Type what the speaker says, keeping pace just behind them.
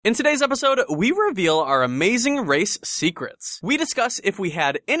In today's episode, we reveal our amazing race secrets. We discuss if we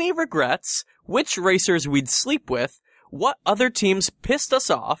had any regrets, which racers we'd sleep with, what other teams pissed us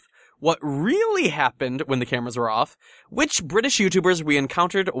off, what really happened when the cameras were off, which British YouTubers we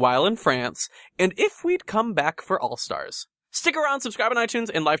encountered while in France, and if we'd come back for All-Stars. Stick around, subscribe on iTunes,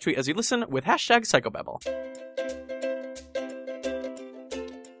 and live tweet as you listen with #Psychobabble.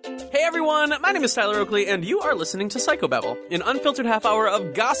 Hey everyone, my name is Tyler Oakley, and you are listening to Psychobabble, an unfiltered half hour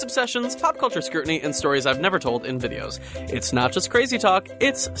of gossip sessions, pop culture scrutiny, and stories I've never told in videos. It's not just crazy talk,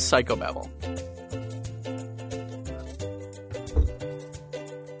 it's Psychobabble.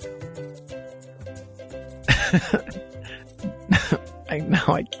 I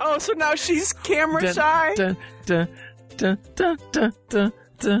know. Oh, so now she's camera shy?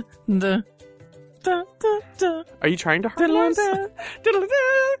 Are you trying to harmonize?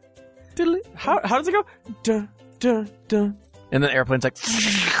 How does it go? And then airplane's like...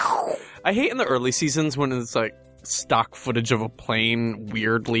 I hate in the early seasons when it's like stock footage of a plane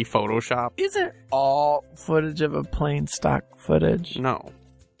weirdly photoshopped. Is it all footage of a plane stock footage? No.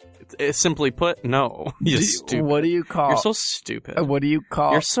 It's simply put, no. You're stupid. What do you call... You're so stupid. What do you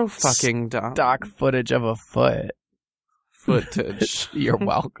call... You're so fucking dumb. Stock footage of a foot. Footage. You're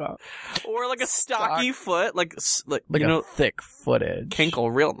welcome. Or like a stocky foot, like you know, thick footage.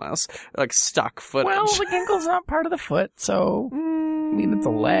 Kinkle realness, like stock footage. Well, the kinkle's not part of the foot, so I mean it's a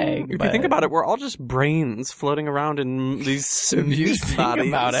leg. If you think about it, we're all just brains floating around in these if you think bodies.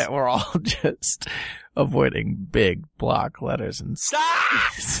 About it, we're all just avoiding big block letters and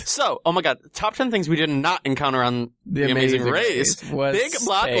stop. So, oh my god, top 10 things we did not encounter on The Amazing Race. Big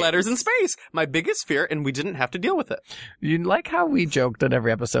block letters in space. My biggest fear, and we didn't have to deal with it. You like how we joked in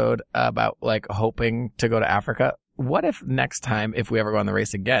every episode about like hoping to go to Africa? What if next time, if we ever go on the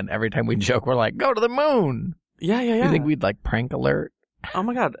race again, every time we joke, we're like, go to the moon? Yeah. You think we'd like prank alert? Oh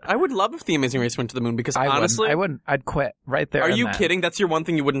my god, I would love if The Amazing Race went to the moon because honestly... I wouldn't. I'd quit right there. Are you kidding? That's your one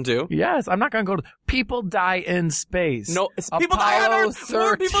thing you wouldn't do? Yes, I'm not going to go to... People die in space. No, people die on Earth. 13.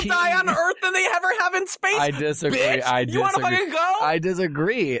 More people die on Earth than they ever have in space. I disagree. Bitch, you want to fucking go? I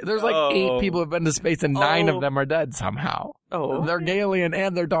disagree. There's like 8 people who've been to space and 9 of them are dead somehow. Oh. Their alien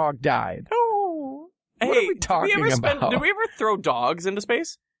and their dog died. Oh. What are we talking about? Did we ever throw dogs into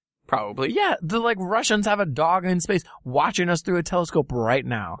space? Probably. Yeah, the Russians have a dog in space watching us through a telescope right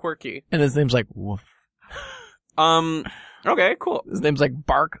now. Quirky. And his name's like Woof. Okay, cool. His name's like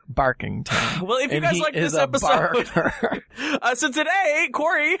Barkington. Well, if you guys like this episode, so today,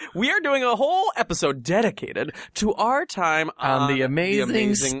 Corey, we are doing a whole episode dedicated to our time on the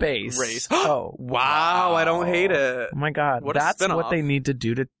amazing space race. Oh, wow! I don't hate it. Oh my god, that's what they need to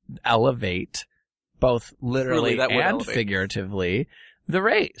do to elevate, both literally and figuratively, the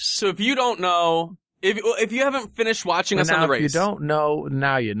race. So if you don't know, if you haven't finished watching us on the race, if you don't know,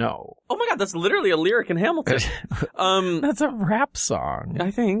 now you know. Oh my god, that's literally a lyric in Hamilton. That's a rap song,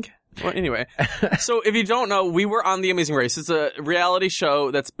 I think. Well, anyway, so if you don't know, we were on The Amazing Race. It's a reality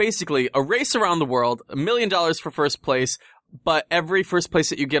show that's basically a race around the world, $1 million for first place. But every first place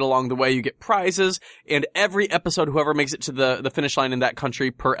that you get along the way, you get prizes, and every episode, whoever makes it to the finish line in that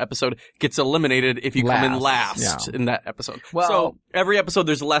country per episode gets eliminated if you come in last in that episode. Well, so every episode,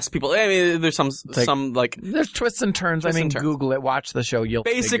 there's less people. I mean, there's some there's twists and turns. Google it, watch the show, you'll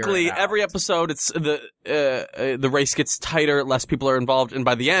basically figure it out. Every episode, it's the race gets tighter, less people are involved, and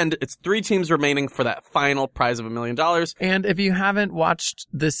by the end, it's 3 teams remaining for that final prize of $1 million. And if you haven't watched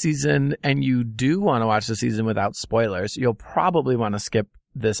this season, and you do want to watch the season without spoilers, you'll probably want to skip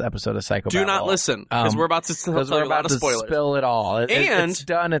this episode of Psychobabble. Do not listen, because we're about to tell you a lot of spoilers. Spill it all. It's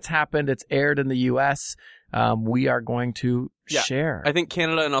done. It's happened. It's aired in the U.S. We are going to share. I think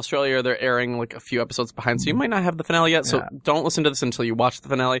Canada and Australia, they're airing like a few episodes behind, so you might not have the finale yet, so don't listen to this until you watch the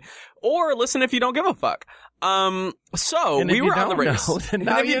finale. Or listen if you don't give a fuck. So we were on the race. Then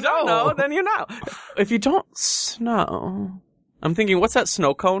if you don't know, then you know. If you don't snow, I'm thinking, what's that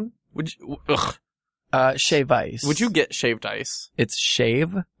snow cone? Would you... Shave ice. Would you get shaved ice? It's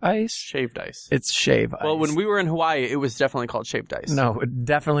shave ice? Shaved ice. It's shave ice. Well, when we were in Hawaii, it was definitely called shaved ice. No,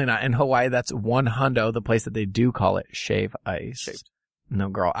 definitely not. In Hawaii, that's one hundo, the place that they do call it shave ice. Shaved. No,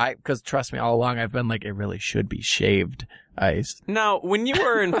 girl. Because trust me, all along I've been like, it really should be shaved ice. Now, when you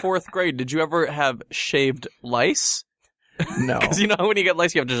were in 4th grade, did you ever have shaved lice? No. Because you know when you get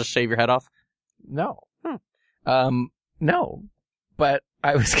lice, you have to just shave your head off? No. No. But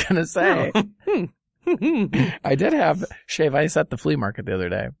I was going to say... I did have shave ice at the flea market the other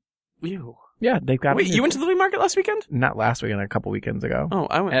day. Ew. Yeah, they've got. Wait, you went to the flea market last weekend? Not last weekend, a couple weekends ago. Oh,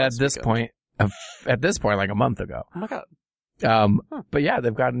 I went. And at this point, like a month ago. Oh my god. But yeah,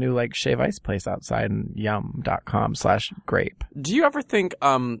 they've got a new like shave ice place outside in yum.com/grape. Do you ever think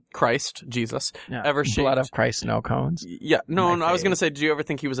Christ, Jesus, ever shaved? Blood of Christ snow cones? Yeah. No, I was going to say, do you ever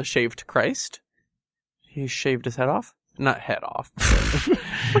think he was a shaved Christ? He shaved his head off? Not head off. Oh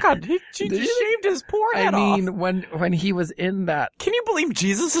my God, he shaved his poor head off. I mean, when he was in that... Can you believe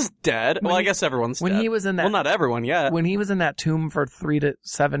Jesus is dead? Well, I guess everyone's dead. When he was in that... Well, not everyone yet. When he was in that tomb for 3 to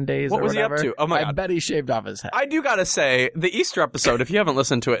 7 days what or was whatever, he up to? Oh my God. I bet he shaved off his head. I do gotta say, the Easter episode, if you haven't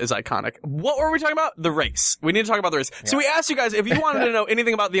listened to it, is iconic. What were we talking about? The race. We need to talk about the race. Yeah. So we asked you guys, if you wanted to know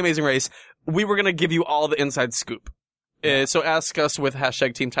anything about The Amazing Race, we were gonna give you all the inside scoop. So ask us with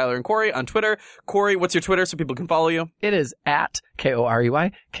hashtag Team Tyler and Corey on Twitter. Corey, what's your Twitter so people can follow you? It is at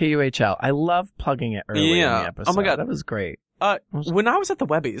KOREYKUHL. I love plugging it early in the episode. Oh my God. That was great. When I was at the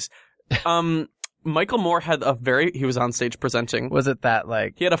Webbies, Michael Moore had he was on stage presenting. Was it that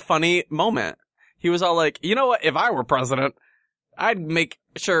like... He had a funny moment. He was all like, you know what, if I were president, I'd make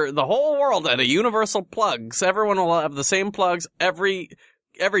sure the whole world had a universal plug. So everyone will have the same plugs.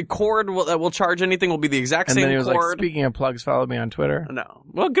 Every cord that will charge anything will be the exact same cord. And then he was like, speaking of plugs, follow me on Twitter. No.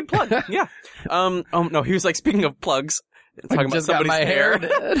 Well, good plug. Yeah. No, he was like, speaking of plugs, talking about somebody's hair.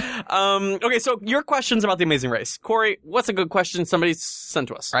 Okay, so your questions about The Amazing Race. Corey, what's a good question somebody sent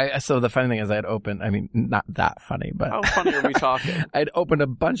to us? So the funny thing is not that funny, but... How funny are we talking? I'd opened a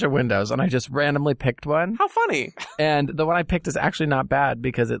bunch of windows and I just randomly picked one. How funny? And the one I picked is actually not bad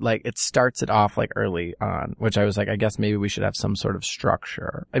because it starts it off like early on, which I was like, I guess maybe we should have some sort of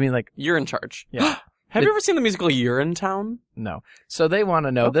structure. I mean, like... You're in charge. Yeah. Have you ever seen the musical Urinetown? No. So they want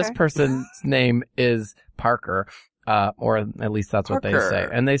to know, this person's name is Parker. Or at least that's what they say.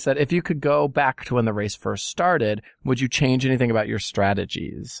 And they said, if you could go back to when the race first started, would you change anything about your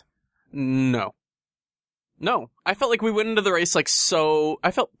strategies? No. I felt like we went into the race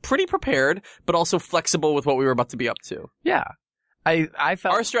I felt pretty prepared, but also flexible with what we were about to be up to. Yeah. I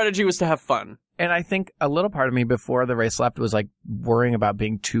felt... Our strategy was to have fun. And I think a little part of me before the race left was like worrying about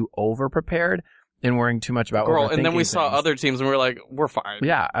being too over-prepared and worrying too much about overthinking and then we saw things. Other teams and we were like, we're fine.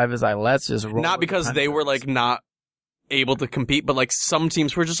 Yeah. I was like, let's just roll. Not because they were like not able to compete, but like some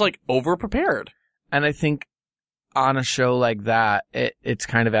teams were just like over prepared. And I think on a show like that, it's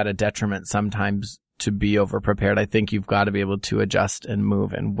kind of at a detriment sometimes to be over prepared. I think you've got to be able to adjust and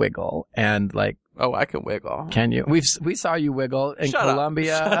move and wiggle and like... Oh, I can wiggle. Can you? We saw you wiggle in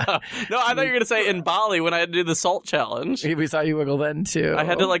Colombia. Shut up. No, I thought you were going to say in Bali when I had to do the salt challenge. We saw you wiggle then too. I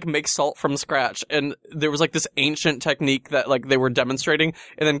had to like make salt from scratch, and there was like this ancient technique that like they were demonstrating,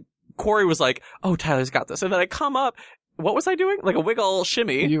 and then Corey was like, "Oh, Tyler's got this," and then I come up. What was I doing? Like a wiggle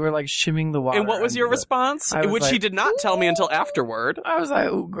shimmy. You were like shimming the water. And what was your response? Which he did not tell me until afterward. I was like,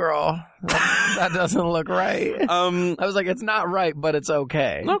 "Ooh, girl, that doesn't look right." I was like, "It's not right, but it's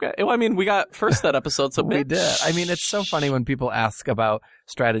okay." Okay. Well, I mean, we got first that episode, so we did. I mean, it's so funny when people ask about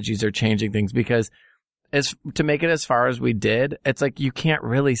strategies or changing things because, to make it as far as we did, it's like you can't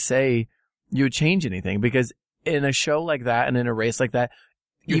really say you would change anything because in a show like that and in a race like that,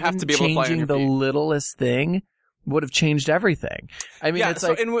 you have to be able to fly on your feet. Changing the littlest thing would have changed everything. I mean, it's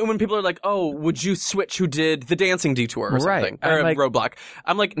like... And when people are like, oh, would you switch who did the dancing detour or something? Or like, roadblock.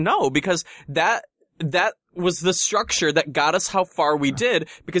 I'm like, no, because that was the structure that got us how far we did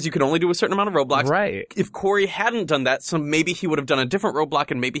because you could only do a certain amount of roadblocks. Right. If Corey hadn't done that, so maybe he would have done a different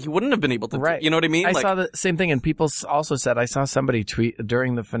roadblock and maybe he wouldn't have been able to do, you know what I mean? I saw the same thing and people also said, I saw somebody tweet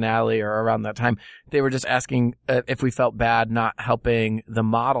during the finale or around that time, they were just asking if we felt bad not helping the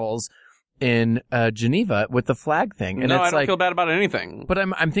models in Geneva with the flag thing. And no, it's I don't feel bad about anything. But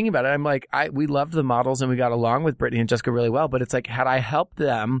I'm thinking about it. I'm like, we loved the models and we got along with Brittany and Jessica really well. But it's like, had I helped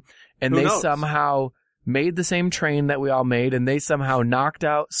them and they somehow made the same train that we all made and they somehow knocked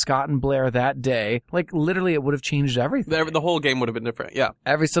out Scott and Blair that day, like literally it would have changed everything. The whole game would have been different. Yeah.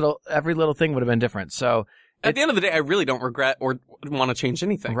 Every little thing would have been different. So at the end of the day, I really don't regret or want to change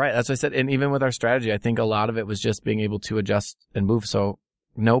anything. Right. That's what I said. And even with our strategy, I think a lot of it was just being able to adjust and move. So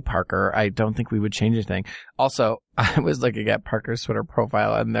no, Parker, I don't think we would change anything. Also, I was looking at Parker's Twitter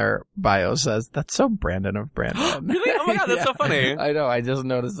profile and their bio says, that's so Brandon of Brandon. Really? Oh my God, that's so funny. I know. I just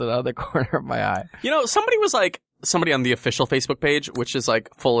noticed it out of the corner of my eye. You know, somebody on the official Facebook page, which is like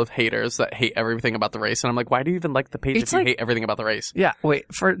full of haters that hate everything about the race. And I'm like, why do you even like the page if you hate everything about the race? Yeah.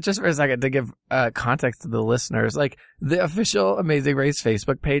 Wait, for a second to give context to the listeners, like the official Amazing Race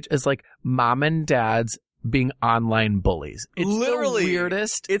Facebook page is like mom and dad's being online bullies. It's literally the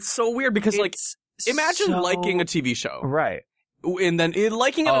weirdest. It's so weird because imagine liking a TV show. Right. And then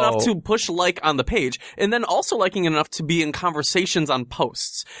liking it enough to push like on the page, and then also liking it enough to be in conversations on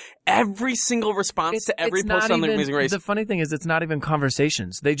posts. Every single response to every post on The Amazing Race. The funny thing is, it's not even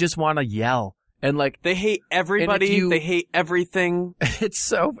conversations. They just want to yell And like they hate everybody, they hate everything. It's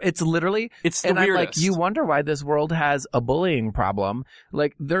the weirdest. I'm like, you wonder why this world has a bullying problem.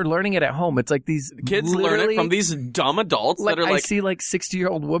 Like they're learning it at home. It's like these kids learn it from these dumb adults that are like, I see like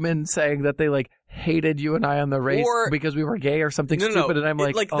 60-year-old women saying that they like hated you and I on the race because we were gay or something stupid, and I'm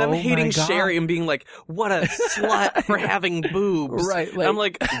like, like them hating Sherry and being like, what a slut for having boobs, right? Like, I'm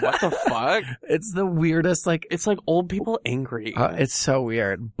like, what the fuck? It's the weirdest. Like, it's like old people angry. It's so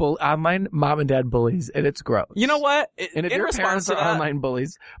weird. Online mom and dad bullies, and it's gross. You know what? And if your parents are online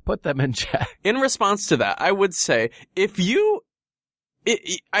bullies, put them in check. In response to that, I would say I feel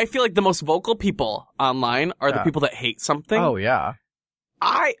like the most vocal people online are the people that hate something. Oh yeah.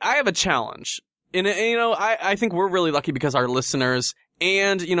 I have a challenge. And you know, I think we're really lucky because our listeners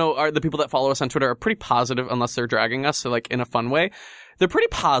and, you know, the people that follow us on Twitter are pretty positive unless they're dragging us, so like in a fun way. They're pretty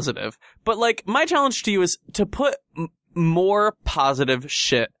positive. But like, my challenge to you is to put more positive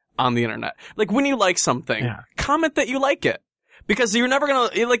shit on the internet. Like when you like something, comment that you like it. Because you're never gonna,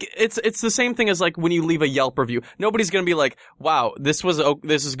 like, it's the same thing as like when you leave a Yelp review. Nobody's gonna be like, wow, this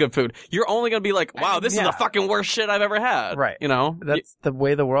is good food. You're only gonna be like, wow, this is the fucking worst shit I've ever had. Right. You know? That's the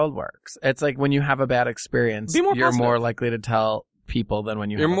way the world works. It's like when you have a bad experience, you're more likely to tell people than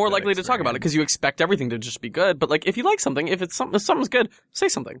when you're more likely to talk about it because you expect everything to just be good. But like, if you like something, if something's good, say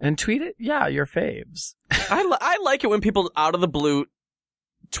something. And tweet it. Yeah, your faves. I like it when people out of the blue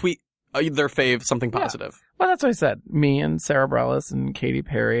tweet their fave something positive. Well, that's what I said. Me and Sarah Bareilles and Katy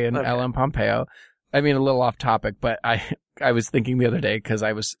Perry and Ellen Pompeo. I mean, a little off topic, but I was thinking the other day because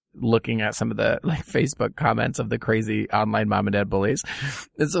I was looking at some of the like Facebook comments of the crazy online mom and dad bullies.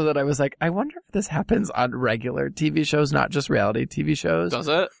 And so that I was like, I wonder if this happens on regular TV shows, not just reality TV shows. Does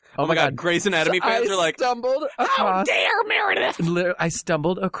it? Oh my God. Grey's Anatomy fans are like, how dare Meredith? I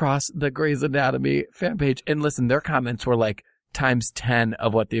stumbled across the Grey's Anatomy fan page and listen, their comments were like, times 10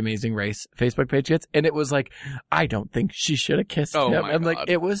 of what the Amazing Race Facebook page gets, and it was like, I don't think she should have kissed him. And like,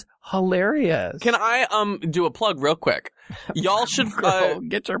 it was hilarious. Can I do a plug real quick? Y'all should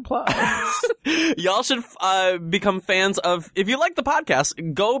get your plug. Y'all should become fans of. If you like the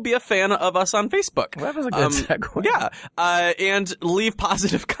podcast, go be a fan of us on Facebook. Well, that was a good segue. Yeah, and leave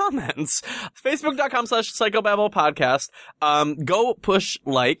positive comments. Facebook.com/Psychobabble Podcast. Go push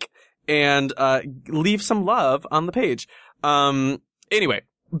like and leave some love on the page. Anyway,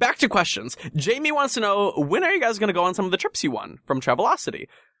 back to questions. Jamie wants to know, when are you guys going to go on some of the trips you won from Travelocity?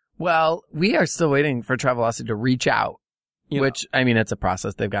 Well, we are still waiting for Travelocity to reach out, which, I mean, it's a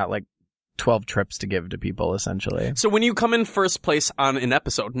process. They've got like 12 trips to give to people, essentially. So when you come in first place on an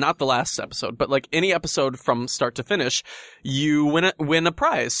episode, not the last episode, but like any episode from start to finish, you win a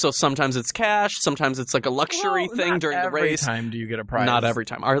prize. So sometimes it's cash, sometimes it's like a luxury thing during the race. Every time do you get a prize. Not every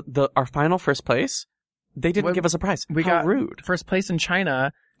time. Our final first place, they didn't give us a prize. We got rude. First place in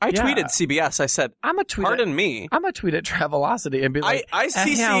China. I tweeted CBS. I said, pardon me. I'm going to tweet at Travelocity and be like, I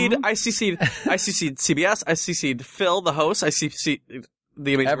CC'd CBS. I CC'd Phil, the host. I CC'd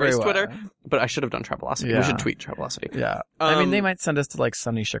the Amazing Race Twitter. But I should have done Travelocity. We should tweet Travelocity. Yeah. I mean, they might send us to like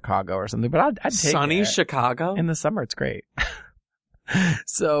sunny Chicago or something, but I'd take sunny Chicago? In the summer, it's great.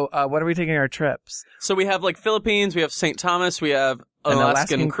 So, what are we taking our trips? So we have like Philippines, we have St. Thomas, we have an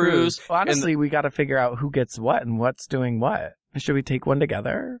Alaskan cruise. Well, honestly, we got to figure out who gets what and what's doing what. Should we take one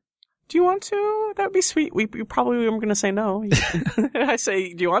together? Do you want to? That would be sweet. We probably were going to say no. I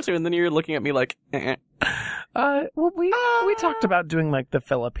say, do you want to? And then you're looking at me like, Well, we talked about doing like the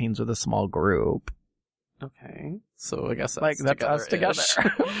Philippines with a small group. Okay. So I guess that's us together.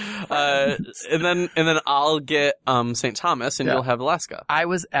 and then I'll get St. Thomas and you'll have Alaska. I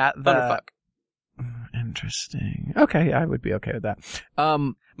was at the Thunderfuck. Interesting. Okay, I would be okay with that.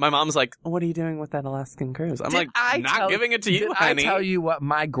 My mom's like, what are you doing with that Alaskan cruise? I'm not giving it to you, honey. I tell you what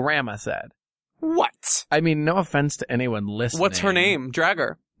my grandma said. What? I mean, no offense to anyone listening. What's her name? Drag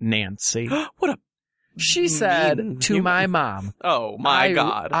her. Nancy. What a... She said to my mom, oh my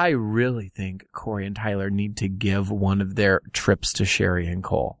God. I really think Corey and Tyler need to give one of their trips to Sherry and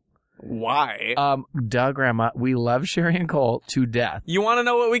Cole. Why? Duh, Grandma, we love Sherry and Cole to death. You want to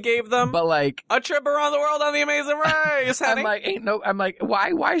know what we gave them? But like a trip around the world on the Amazing Race, honey. I'm like,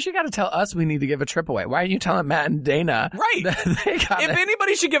 why she got to tell us we need to give a trip away? Why aren't you telling Matt and Dana? Right. If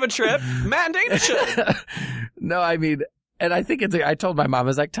anybody should give a trip, Matt and Dana should. No, I mean, and I think I told my mom, I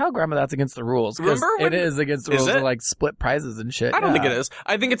was like, tell Grandma that's against the rules. Remember it is against the rules to like split prizes and shit. I don't think it is.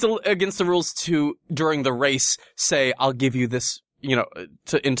 I think it's against the rules to, during the race, say, I'll give you this,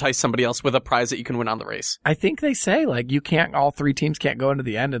 to entice somebody else with a prize that you can win on the race. I think they say, like, all three teams can't go into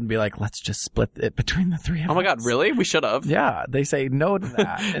the end and be like, let's just split it between the three of us. Oh my God, really? We should have. Yeah, they say no to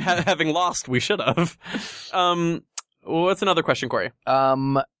that. Having lost, we should have. What's another question, Corey?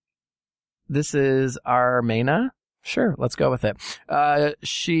 This is Armena. Sure, let's go with it.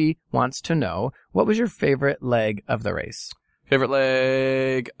 She wants to know, what was your favorite leg of the race? Favorite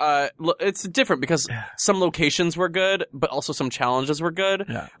leg? It's different because some locations were good, but also some challenges were good.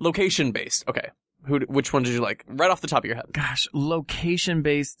 Yeah. Location based. Okay. Which one did you like? Right off the top of your head. Gosh, location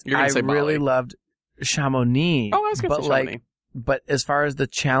based. You're gonna say really Bali. Loved Chamonix. Oh, I was going to say Chamonix. But as far as the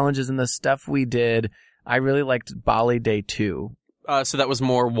challenges and the stuff we did, I really liked Bali Day 2. So that was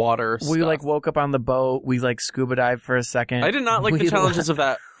more water stuff. We woke up on the boat. We scuba dived for a second. I did not like the challenges of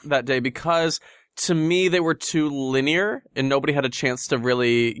that day because to me they were too linear and nobody had a chance to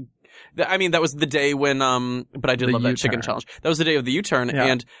really. I mean, that was the day when. But I did love that chicken challenge. That was the day of the U-turn,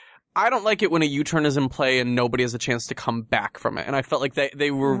 and I don't like it when a U-turn is in play and nobody has a chance to come back from it. And I felt like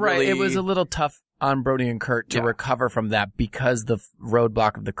they were really. It was a little tough on Brody and Kurt to recover from that because the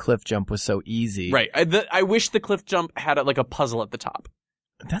roadblock of the cliff jump was so easy. Right. I wish the cliff jump had like a puzzle at the top.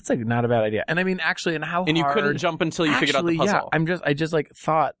 That's not a bad idea. And I mean, actually, and how and you hard, couldn't jump until you figured out the puzzle. Yeah, I just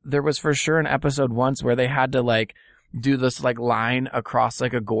thought there was for sure an episode once where they had to do this line across a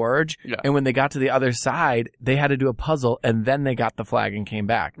gorge. Yeah. And when they got to the other side, they had to do a puzzle and then they got the flag and came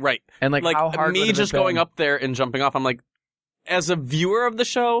back. Right. And how hard me just going up there and jumping off, I'm like, as a viewer of the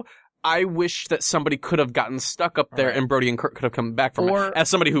show, I wish that somebody could have gotten stuck up there and Brody and Kurt could have come back from it. As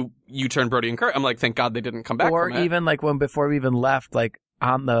somebody who U-turned Brody and Kurt, I'm like, thank God they didn't come back from it. Or even before we even left,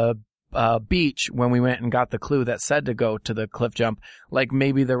 on the beach when we went and got the clue that said to go to the cliff jump,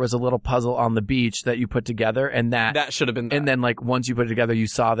 maybe there was a little puzzle on the beach that you put together and that should have been that. And then once you put it together, you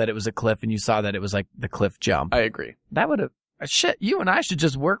saw that it was a cliff and you saw that it was the cliff jump. I agree. That would have. Shit, you and I should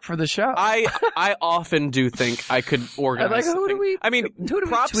just work for the show. I often do do I could organize. Who do we? I mean,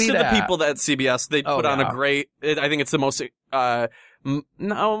 props to the people at CBS. They put on a great. I think it's the most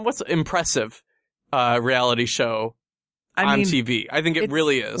impressive reality show on TV. I think it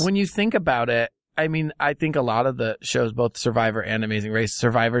really is. When you think about it, I mean, I think a lot of the shows, both Survivor and Amazing Race,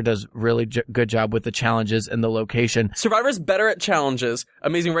 Survivor does really good job with the challenges and the location. Survivor's better at challenges.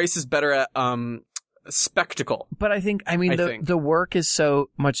 Amazing Race is better at spectacle. But I think the work is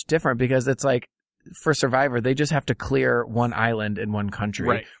so much different because it's for Survivor, they just have to clear one island in one country.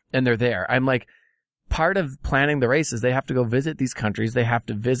 Right. And they're there. I'm part of planning the race is they have to go visit these countries. They have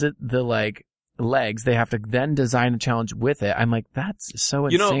to visit the legs. They have to then design a challenge with it. I'm that's so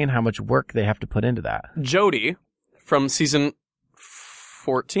insane how much work they have to put into that. Jody from season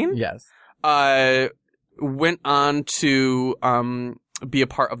 14? Yes. Went on to be a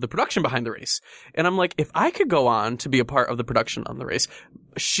part of the production behind the race. And I'm if I could go on to be a part of the production on the race,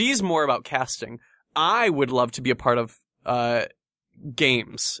 she's more about casting. I would love to be a part of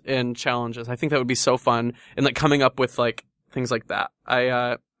games and challenges. I think that would be so fun. And coming up with things like that.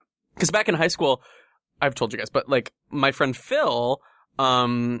 Because back in high school, I've told you guys, but my friend Phil,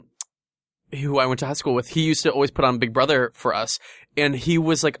 who I went to high school with, he used to always put on Big Brother for us. And he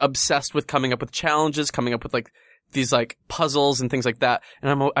was obsessed with coming up with challenges, coming up with these puzzles and things like that.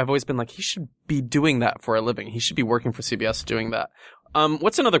 And I've always been he should be doing that for a living. He should be working for CBS doing that.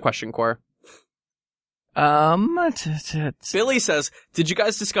 What's another question, Cor? Billy says, did you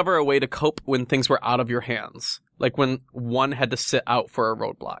guys discover a way to cope when things were out of your hands? When one had to sit out for a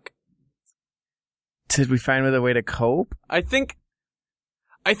roadblock? Did we find a way to cope? I think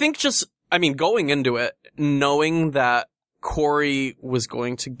going into it, knowing that Corey was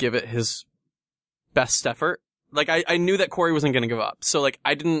going to give it his best effort. I knew that Corey wasn't going to give up. So,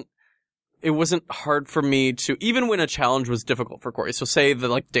 it wasn't hard for me to, even when a challenge was difficult for Corey. So, say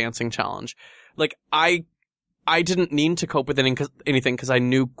the, dancing challenge. I didn't need to cope with anything because I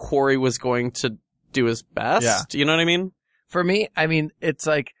knew Corey was going to do his best. Yeah. You know what I mean? For me, it's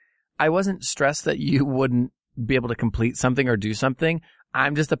I wasn't stressed that you wouldn't be able to complete something or do something.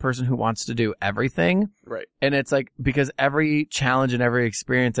 I'm just the person who wants to do everything. Right. And it's because every challenge and every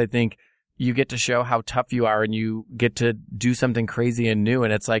experience, I think, you get to show how tough you are and you get to do something crazy and new.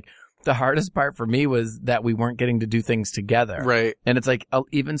 And it's the hardest part for me was that we weren't getting to do things together. Right. And it's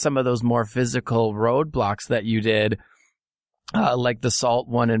even some of those more physical roadblocks that you did, the salt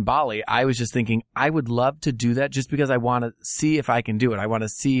one in Bali, I was just thinking I would love to do that just because I want to see if I can do it. I want to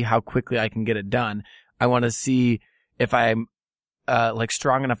see how quickly I can get it done. I want to see if I'm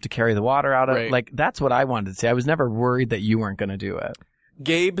strong enough to carry the water out of it. That's what I wanted to see. I was never worried that you weren't going to do it.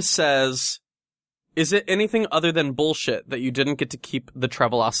 Gabe says, is it anything other than bullshit that you didn't get to keep the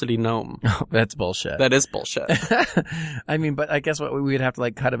Travelocity gnome? Oh, that's bullshit. That is bullshit. But I guess we'd have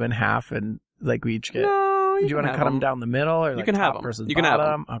to cut them in half and we each get. No, do you want to cut them down the middle or you can have them versus you can bottom?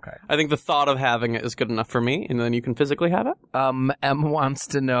 Have them. Okay. I think the thought of having it is good enough for me, and then you can physically have it. M wants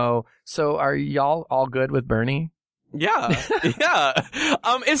to know. So are y'all all good with Bernie? Yeah.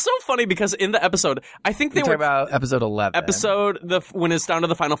 It's so funny because in the episode, I think they were about episode 11. When it's down to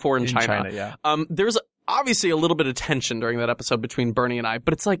the final four in China. Yeah. There's obviously a little bit of tension during that episode between Bernie and I,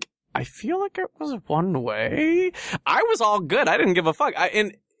 but it's like, I feel like it was one way. I was all good. I didn't give a fuck.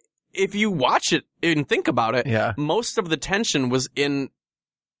 And if you watch it and think about it, most of the tension was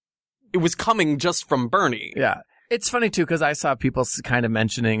coming just from Bernie. Yeah. It's funny too, because I saw people kind of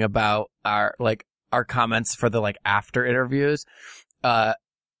mentioning about our comments for the after interviews. I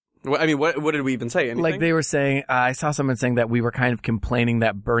mean, what did we even say? Anything? Like they were saying, I saw someone saying that we were kind of complaining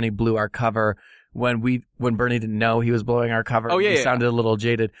that Bernie blew our cover when Bernie didn't know he was blowing our cover. Oh, yeah, he sounded a little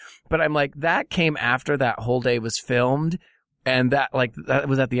jaded. But I'm like, that came after that whole day was filmed. And that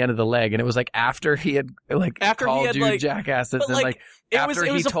was at the end of the leg. And it was after he had called you jackasses. And after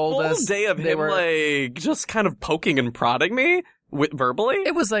he told us. It was a full day of him just kind of poking and prodding me verbally.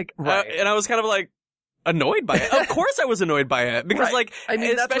 It was right. And I was kind of annoyed by it. Of course I was annoyed by it. Because I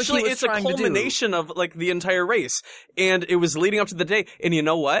mean, especially it's a culmination of the entire race. And it was leading up to the day. And you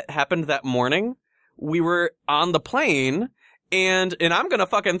know what happened that morning? We were on the plane, and I'm gonna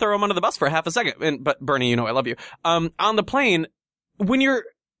fucking throw him under the bus for half a second. But Bernie, I love you. On the plane, when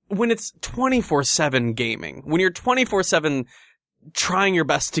it's 24/7 gaming, when you're 24/7 trying your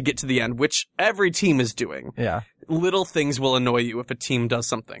best to get to the end, which every team is doing. Yeah. Little things will annoy you if a team does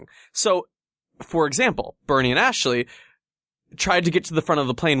something. So, for example, Bernie and Ashley tried to get to the front of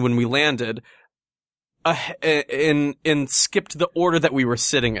the plane when we landed, and skipped the order that we were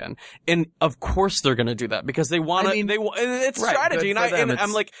sitting in. And of course they're going to do that because they want to, it's strategy. And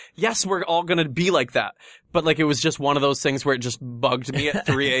I'm like, yes, we're all going to be like that. But it was just one of those things where it just bugged me at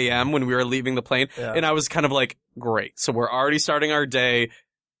 3 a.m. when we were leaving the plane. Yeah. And I was kind of like, great. So we're already starting our day.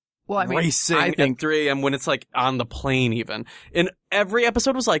 Well, racing at 3 a.m. when it's on the plane even. And every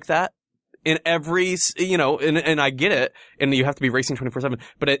episode was like that. In every, and I get it, and you have to be racing 24/7.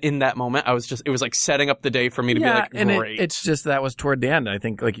 But in that moment, it was setting up the day for me to be great. It's just that was toward the end, I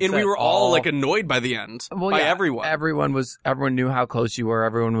think. Like you said, we were all annoyed by the end. By everyone. Everyone knew how close you were.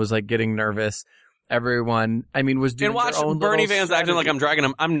 Everyone was getting nervous. Everyone, was doing their own Bernie fans acting like I'm dragging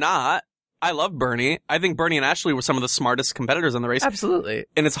them. I'm not. I love Bernie. I think Bernie and Ashley were some of the smartest competitors in the race. Absolutely.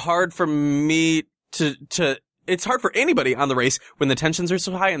 And it's hard for me it's hard for anybody on the race when the tensions are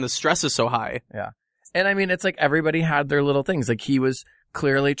so high and the stress is so high. Yeah. And it's everybody had their little things. He was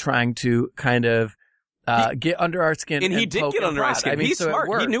clearly trying to kind of get under our skin. And he did get under our skin. He's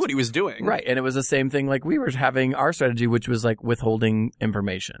smart. He knew what he was doing. Right. And it was the same thing we were having our strategy, which was withholding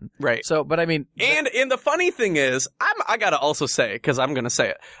information. Right. So, but and the funny thing is, I gotta also say, because I'm gonna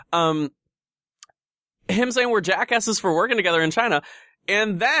say it, him saying we're jackasses for working together in China,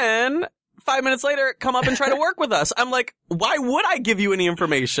 and then 5 minutes later, come up and try to work with us. I'm like, why would I give you any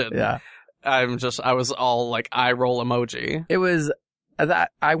information? Yeah. I was all eye roll emoji. It was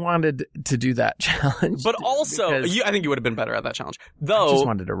that I wanted to do that challenge. But also, I think you would have been better at that challenge. Though, I just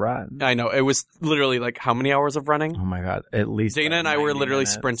wanted to run. I know. It was literally how many hours of running? Oh my God. At least Dana and I were literally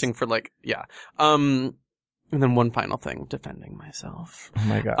sprinting for and then one final thing, defending myself. Oh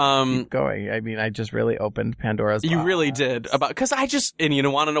my God. Keep going. I just really opened Pandora's box. You really did. Because and you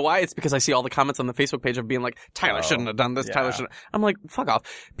want to know why? It's because I see all the comments on the Facebook page of being Tyler shouldn't have done this. Yeah. Tyler shouldn't. I'm like, fuck off.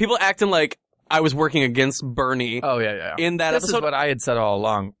 People acting like I was working against Bernie. Oh, yeah. In that episode. This is what I had said all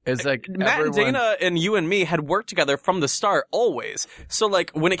along. It's Matt and Dana and you and me had worked together from the start, always. So,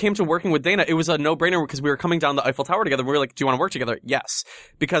 when it came to working with Dana, it was a no-brainer because we were coming down the Eiffel Tower together. We were like, do you want to work together? Yes.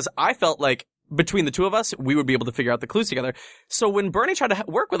 Because I felt like between the two of us, we would be able to figure out the clues together. So when Bernie tried to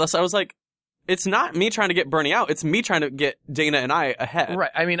work with us, I was like, it's not me trying to get Bernie out. It's me trying to get Dana and I ahead.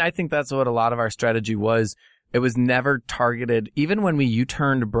 Right. I think that's what a lot of our strategy was. It was never targeted. Even when we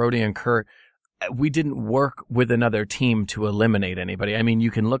U-turned Brody and Kurt, we didn't work with another team to eliminate anybody.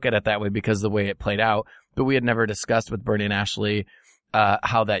 You can look at it that way because of the way it played out, but we had never discussed with Bernie and Ashley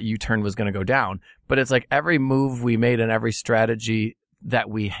how that U-turn was going to go down. But it's every move we made and every strategy that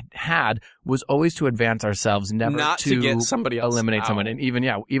we had was always to advance ourselves, never not to get somebody else eliminate out. someone. And even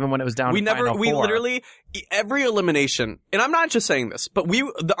when it was down to final we four. Literally, every elimination, and I'm not just saying this, but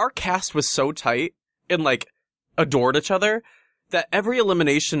our cast was so tight and adored each other that every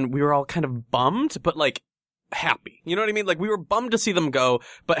elimination we were all kind of bummed, but happy. You know what I mean? We were bummed to see them go,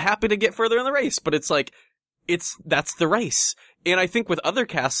 but happy to get further in the race. But that's the race. And I think with other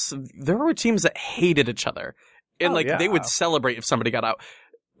casts, there were teams that hated each other. And they would celebrate if somebody got out.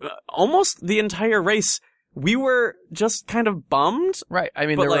 Almost the entire race, we were just kind of bummed. Right.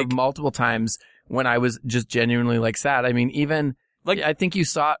 There were multiple times when I was just genuinely sad. Even I think you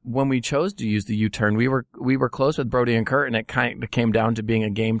saw it when we chose to use the U-turn. We were close with Brody and Kurt, and it kind of came down to being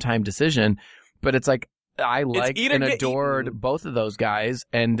a game time decision. But it's I liked and adored both of those guys,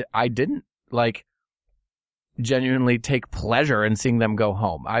 and I didn't genuinely take pleasure in seeing them go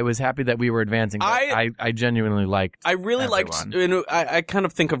home. I was happy that we were advancing, but I genuinely liked. I really liked. I kind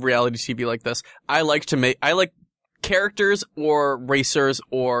of think of reality TV like this. I like characters or racers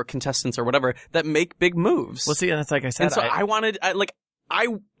or contestants or whatever that make big moves. Well, see, and it's like I said, and so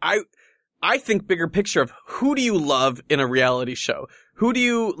I think bigger picture of who do you love in a reality show? Who do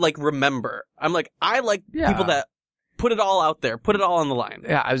you remember? I'm I like people that put it all out there, put it all on the line.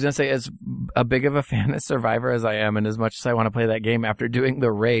 Yeah, I was gonna say, as a big of a fan of Survivor as I am, and as much as I want to play that game, after doing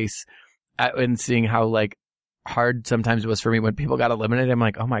the race and seeing how hard sometimes it was for me when people got eliminated, I'm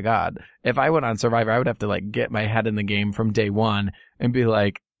like, oh my god, if I went on Survivor, I would have to get my head in the game from day one and be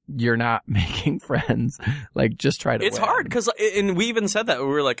like, you're not making friends. Just try to It's win. hard because, and we even said that. We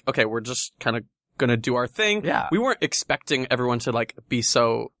were like, okay, we're just kind of going to do our thing. Yeah. We weren't expecting everyone to be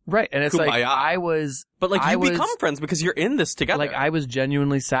so right. And it's kumbaya. But you become friends because you're in this together. I was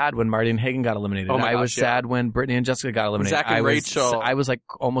genuinely sad when Marty and Hagen got eliminated. Oh my gosh, I was sad when Brittany and Jessica got eliminated. Zach and Rachel. I was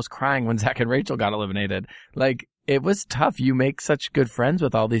almost crying when Zach and Rachel got eliminated. It was tough. You make such good friends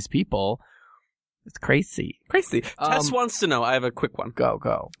with all these people. It's crazy. Tess wants to know. I have a quick one.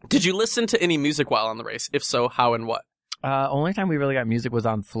 Go. Did you listen to any music while on the race? If so, how and what? Only time we really got music was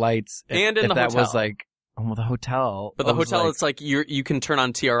on flights. And in the hotel. That was the hotel. But the hotel, it's you can turn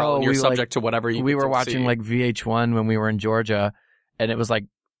on TRL and you're subject to whatever you We were watching VH1 when we were in Georgia, and it was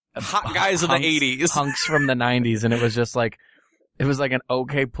hot guys of the 80s. Hunks from the 90s, and it was just it was an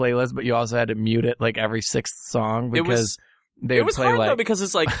okay playlist, but you also had to mute it every sixth song because they would play hard though because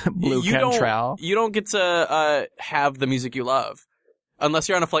it's Blue Cantrell. You don't get to have the music you love. Unless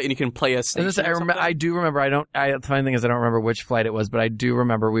you're on a flight and you can play a station. I do remember. The funny thing is, I don't remember which flight it was, but I do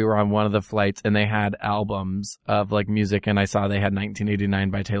remember we were on one of the flights and they had albums of music, and I saw they had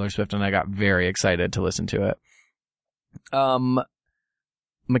 1989 by Taylor Swift, and I got very excited to listen to it.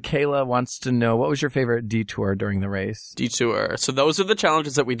 Michaela wants to know, what was your favorite detour during the race? Detour. So those are the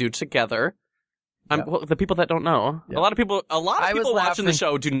challenges that we do together. Well, the people that don't know, a lot of people watching the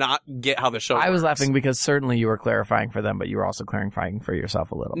show do not get how the show works. I was laughing because certainly you were clarifying for them, but you were also clarifying for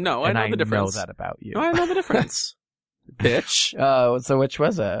yourself a little. No, I know the difference. I know that about you. No, I know the difference. Bitch. So which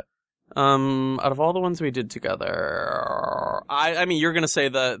was it? Out of all the ones we did together, I mean, you're gonna say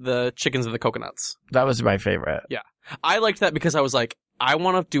the chickens and the coconuts. That was my favorite. Yeah, I liked that because I was I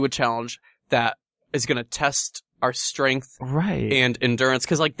want to do a challenge that is gonna test our strength, and endurance,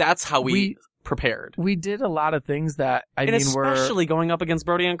 because that's how we prepared. We did a lot of things that especially going up against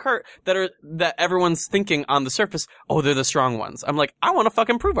Brody and Kurt that everyone's thinking on the surface, oh, they're the strong ones. I'm I want to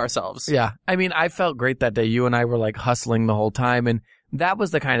fucking prove ourselves. Yeah. I mean, I felt great that day. You and I were hustling the whole time, and that was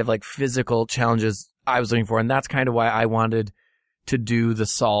the kind of physical challenges I was looking for, and that's kind of why I wanted to do the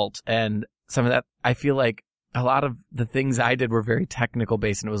salt and some of that. I feel like a lot of the things I did were very technical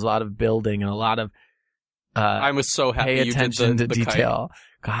based, and it was a lot of building and a lot of I was so happy pay you attention did to the detail. Kite.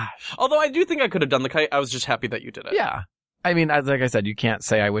 Gosh. Although I do think I could have done the kite. I was just happy that you did it. Yeah. I mean, like I said, you can't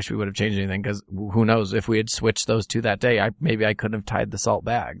say I wish we would have changed anything, because who knows, if we had switched those two that day, maybe I couldn't have tied the salt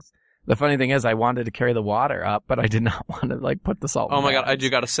bags. The funny thing is, I wanted to carry the water up, but I did not want to put the salt. Oh my god, I do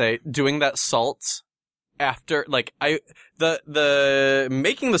gotta say, doing that salt after the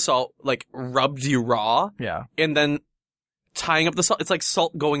making the salt rubbed you raw. Yeah. And then tying up the salt, it's like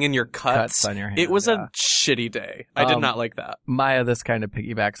salt going in your cuts on your hand. It was a shitty day. I did not like that. Maya, this kind of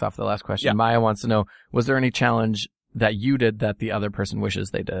piggybacks off the last question. Yeah. Maya wants to know, was there any challenge that you did that the other person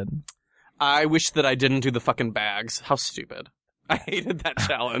wishes they did? I wish that I didn't do the fucking bags. How stupid. I hated that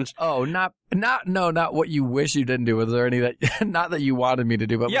challenge. Oh, not what you wish you didn't do. Was there any that, not that you wanted me to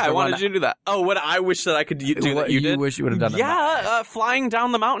do, but yeah, I wanted you to do that. Oh, what I wish that I could do that you did? Wish you would have done it. Yeah, flying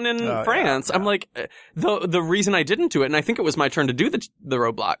down the mountain in France. Yeah. I'm the reason I didn't do it, and I think it was my turn to do the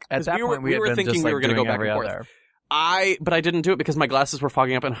roadblock. At that point, we were thinking we were going to go back and forth. But I didn't do it because my glasses were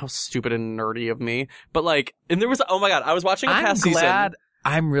fogging up, and how stupid and nerdy of me. But and there was, oh my god, I was watching a past season.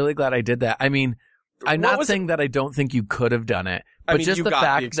 I'm really glad I did that. I mean, I'm not saying that I don't think you could have done it, but just the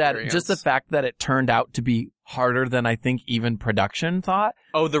fact that it turned out to be harder than I think even production thought.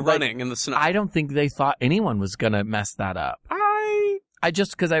 Oh, the running in the snow. I don't think they thought anyone was gonna mess that up.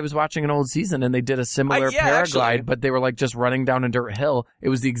 Because I was watching an old season and they did a similar paraglide, but they were just running down a dirt hill. It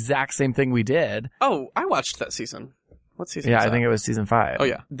was the exact same thing we did. Oh, I watched that season. What season? Yeah, was that? I think it was season 5. Oh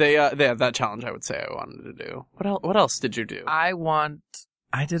yeah, they have that challenge. I would say I wanted to do. What else did you do? I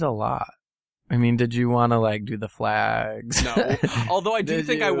did a lot. I mean, did you want to do the flags? No. Although I do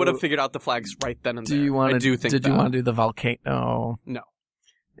think I would have figured out the flags right then and there. Did you want to do the volcano? No.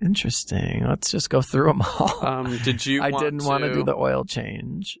 Interesting. Let's just go through them all. Did you? I didn't want to do the oil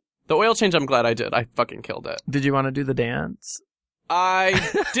change. The oil change, I'm glad I did. I fucking killed it. Did you want to do the dance?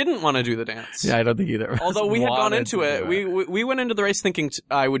 I didn't want to do the dance. Yeah, I don't think either. Although we had gone into it. We went into the race thinking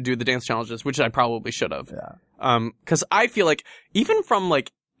I would do the dance challenges, which I probably should have. Yeah. Cause I feel like, even from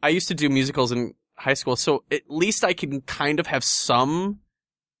like, I used to do musicals in high school, so at least I can kind of have some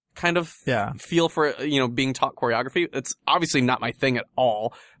kind of feel for, being taught choreography. It's obviously not my thing at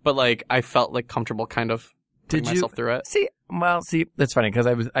all, but like, I felt like comfortable kind of putting myself through it. See, that's funny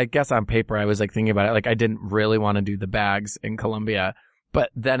because I guess on paper I was like thinking about it. Like I didn't really want to do the bags in Columbia, but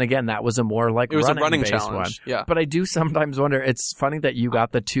then again, that was a more like it was a running challenge one. Yeah. But I do sometimes wonder. It's funny that you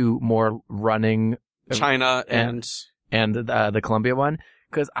got the two more running, China and the Columbia one,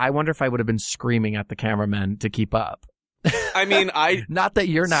 because I wonder if I would have been screaming at the cameramen to keep up. I mean, not that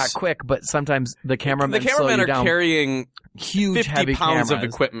you're not quick, but sometimes the cameramen are carrying huge 50 heavy pounds cameras. of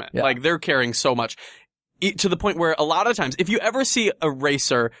equipment. Yeah. Like they're carrying so much. To the point where a lot of times, if you ever see a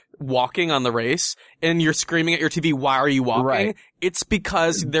racer walking on the race and you're screaming at your TV, why are you walking? Right. It's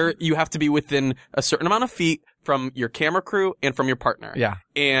because you have to be within a certain amount of feet from your camera crew and from your partner. Yeah.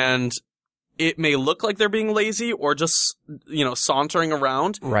 And it may look like they're being lazy or just, sauntering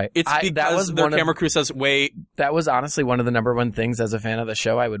around. Right. It's because their camera crew says, wait. That was honestly one of the number one things as a fan of the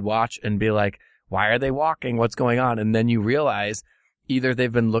show I would watch and be like, why are they walking? What's going on? And then you realize either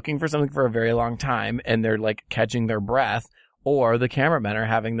they've been looking for something for a very long time and they're like catching their breath, or the cameramen are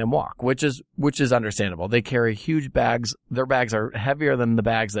having them walk, which is understandable. They carry huge bags. Their bags are heavier than the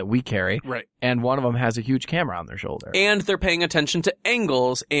bags that we carry. Right. And one of them has a huge camera on their shoulder. And they're paying attention to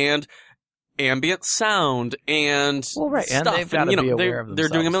angles and ambient sound and stuff. And they've got to be aware of themselves, they're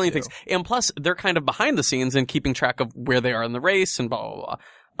doing a million things. And plus, they're kind of behind the scenes and keeping track of where they are in the race and blah, blah,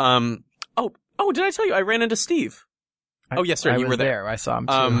 blah. Oh, did I tell you I ran into Steve? Yes, sir. You were there. I saw him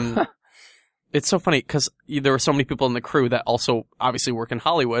too. It's so funny because there were so many people in the crew that also obviously work in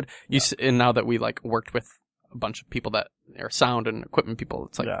Hollywood. And now that we like worked with a bunch of people that are sound and equipment people,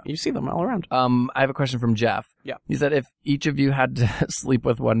 it's like you see them all around. I have a question from Jeff. Yeah. He said if each of you had to sleep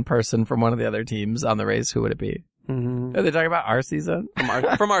with one person from one of the other teams on the race, who would it be? Mm-hmm. Are they talking about our season?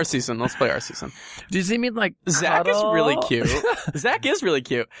 From our season. Let's play our season. Do you see me like Zach cuddle? is really cute. Zach is really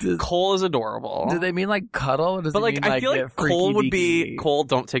cute. Cole is adorable. Do they mean like cuddle? Or does but it mean, I feel like Cole would be... deaky? Cole,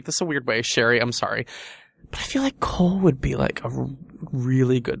 don't take this a weird way. Sherry, I'm sorry. But I feel like Cole would be like a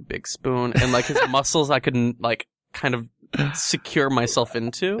really good big spoon. And like his muscles I could like kind of secure myself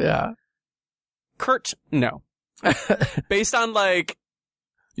into. Yeah. Kurt, no. Based on like...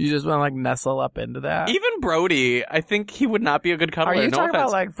 You just want to like nestle up into that? Even Brody, I think he would not be a good cuddler. Are you talking offense.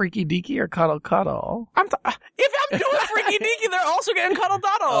 about like freaky deaky or cuddle? If I'm doing freaky deaky, they're also getting cuddle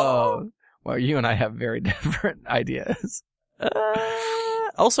duddle. Oh, well, you and I have very different ideas.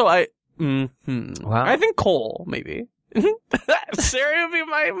 Also, I Wow. think Cole maybe. Sarah would be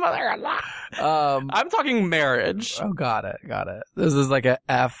my mother-in-law. I'm talking marriage. Oh, got it. This is like a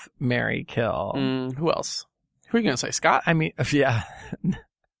F, marry, kill. Who else? Who are you gonna say? Scott? I mean, yeah.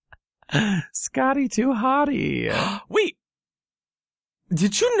 Scotty too hottie. Wait.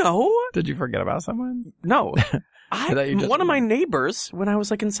 Did you know? Did you forget about someone? No. One of my mean- neighbors, when I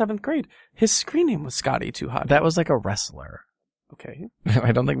was like in 7th grade, his screen name was Scotty Too Hot. That was like a wrestler. Okay.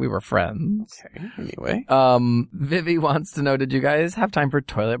 I don't think we were friends. Okay. Anyway. Vivi wants to know, did you guys have time for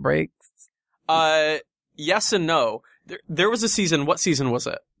toilet breaks? Yes and no. There was a season. What season was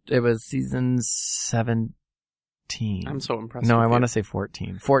it? It was season 17. I'm so impressed. No, with I you. want to say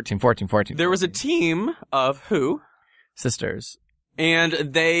 14. 14. There was a team of who? Sisters. And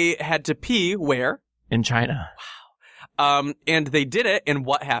they had to pee where? In China. And they did it, and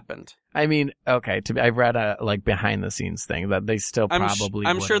what happened? I mean, okay, I've read a like behind the scenes thing that they still probably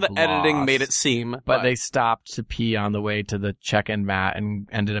I'm sure the would have editing lost, made it seem. but they stopped to pee on the way to the check-in mat and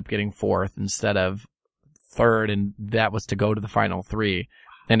ended up getting 4th instead of 3rd, and that was to go to the final 3.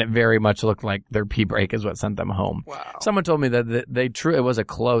 And it very much looked like their pee break is what sent them home. Wow. Someone told me that it was a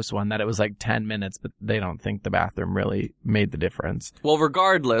close one, that it was like 10 minutes, but they don't think the bathroom really made the difference. Well,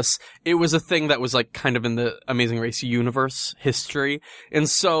 regardless, it was a thing that was like kind of in the Amazing Race universe history. And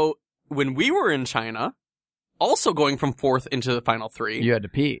so when we were in China, also going from 4th into the final 3, You had to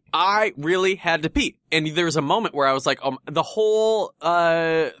pee. I really had to pee. And there was a moment where I was like, the whole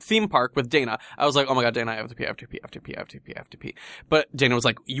theme park with Dana, I was like, oh my God, Dana, I have to pee. But Dana was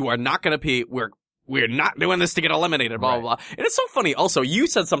like, you are not going to pee. We're not doing this to get eliminated, blah, blah, blah. And it's so funny. Also, you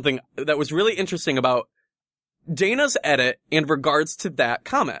said something that was really interesting about Dana's edit in regards to that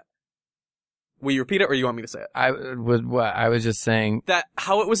comment. Will you repeat it, or you want me to say it? I was just saying That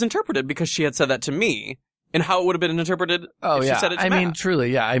how it was interpreted, because she had said that to me. and how it would have been interpreted if she said it to Matt. I mean,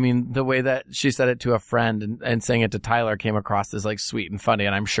 truly, yeah. I mean, the way that she said it to a friend and saying it to Tyler came across as like sweet and funny.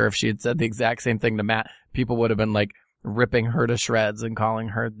 And I'm sure if she had said the exact same thing to Matt, people would have been like ripping her to shreds and calling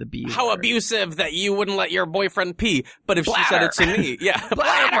her the B word. How abusive that you wouldn't let your boyfriend pee. But if she said it to me,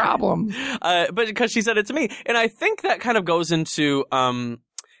 bladder problem. But because she said it to me. And I think that kind of goes into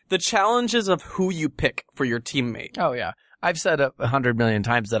the challenges of who you pick for your teammate. Oh, yeah. I've said 100 million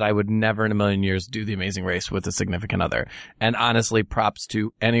times that I would never in a million years do The Amazing Race with a significant other. And honestly, props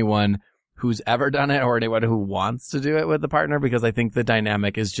to anyone who's ever done it or anyone who wants to do it with a partner, because I think the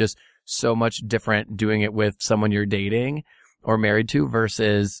dynamic is just so much different doing it with someone you're dating or married to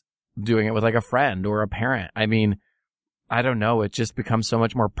versus doing it with like a friend or a parent. I mean, I don't know. It just becomes so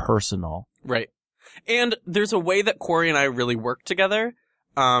much more personal. Right. And there's a way that Corey and I really work together,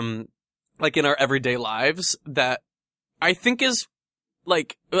 like in our everyday lives, that I think is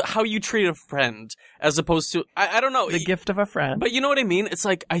like how you treat a friend as opposed to, I don't know. The gift of a friend. But you know what I mean? It's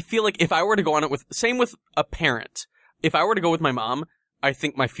like, I feel like if I were to go on it same with a parent, if I were to go with my mom, I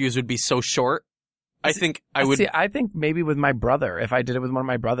think my fuse would be so short. I think I would. See, I think maybe with my brother, if I did it with one of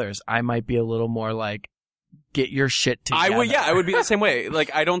my brothers, I might be a little more like, get your shit together. I would be the same way.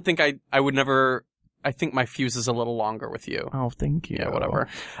 Like, I don't think I would never. I think my fuse is a little longer with you. Oh, thank you. Yeah, whatever.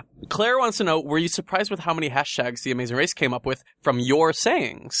 Claire wants to know, were you surprised with how many hashtags The Amazing Race came up with from your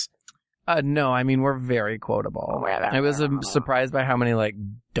sayings? No, I mean, we're very quotable. I was surprised by how many, like,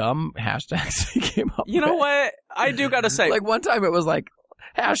 dumb hashtags he came up with. You know what? I do gotta say. Like, one time it was like,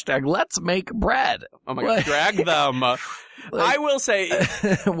 hashtag, let's make bread. Oh my God, drag them. I will say,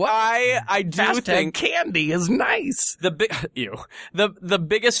 I do hashtag think candy is nice. The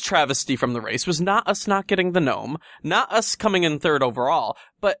biggest travesty from the race was not us not getting the gnome, not us coming in third overall,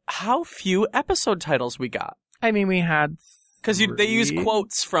 but how few episode titles we got. I mean, we had because they use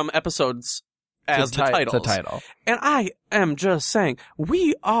quotes from episodes as the titles. And I am just saying,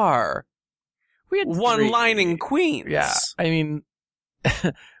 we had one-lining queens. Yeah, I mean.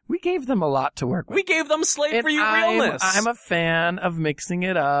 We gave them a lot to work with. We gave them Slave for You realness. I'm a fan of mixing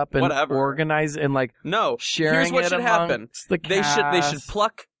it up and organize and like sharing here's what it should happen. The cast. They should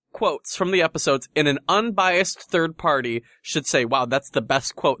pluck quotes from the episodes, and an unbiased third party should say, wow, that's the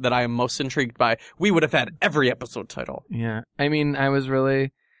best quote that I am most intrigued by. We would have had every episode title. Yeah. I mean, I was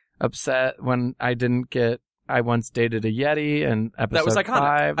really upset when I didn't get I Once Dated a Yeti and episode that was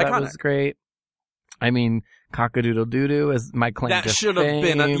iconic. 5. That was great. I mean, Cock-a-doodle-doo-doo is my claim to fame. That should have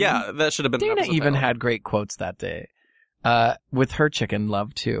been that should have been Dana even had great quotes that day. With her chicken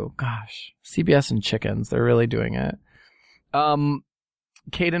love too. Gosh, CBS and chickens, they're really doing it.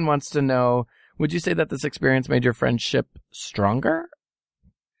 Caden wants to know, would you say that this experience made your friendship stronger?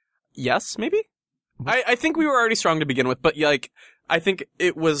 Yes, maybe. I think we were already strong to begin with, but like, I think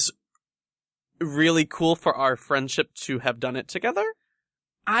it was really cool for our friendship to have done it together.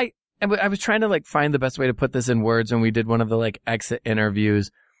 I was trying to like find the best way to put this in words when we did one of the like exit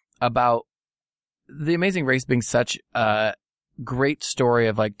interviews about The Amazing Race being such a great story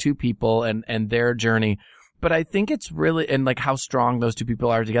of like two people and their journey. But I think it's really, and like how strong those two people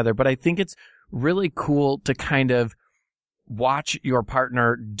are together. But I think it's really cool to kind of watch your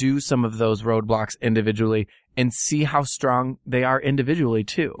partner do some of those roadblocks individually and see how strong they are individually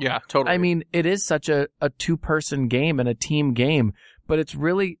too. Yeah, totally. I mean, it is such a two-person game and a team game, but it's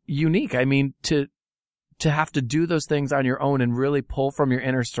really unique. I mean, to have to do those things on your own and really pull from your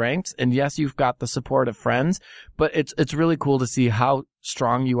inner strengths. And yes, you've got the support of friends, but it's really cool to see how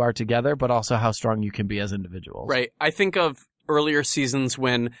strong you are together, but also how strong you can be as individuals. Right. I think of earlier seasons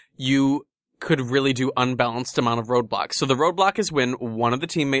when you could really do unbalanced amount of roadblocks. So the roadblock is when one of the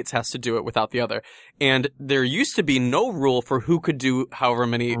teammates has to do it without the other. And there used to be no rule for who could do however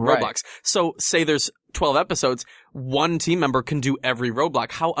many roadblocks. So say there's 12 episodes, one team member can do every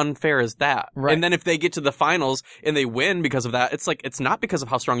roadblock. How unfair is that? Right. And then if they get to the finals and they win because of that, it's like, it's not because of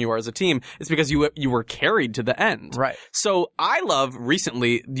how strong you are as a team. It's because you were carried to the end. Right. So I love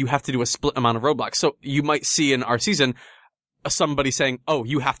recently, you have to do a split amount of roadblocks. So you might see in our season, somebody saying, oh,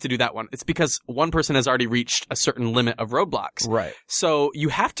 you have to do that one. It's because one person has already reached a certain limit of roadblocks. Right. So you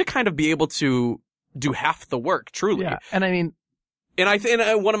have to kind of be able to do half the work, truly. Yeah. And I mean,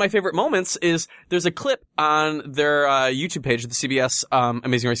 and one of my favorite moments is there's a clip on their YouTube page, the CBS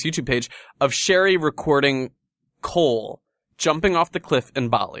Amazing Race YouTube page, of Sherry recording Cole jumping off the cliff in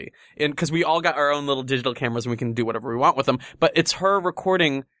Bali. And because we all got our own little digital cameras and we can do whatever we want with them. But it's her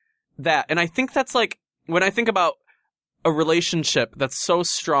recording that. And I think that's like, when I think about a relationship that's so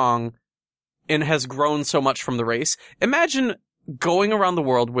strong and has grown so much from the race, imagine going around the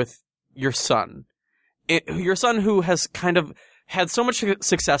world with your son. Your son who has kind of had so much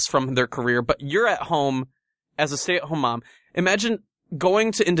success from their career, but you're at home as a stay-at-home mom, imagine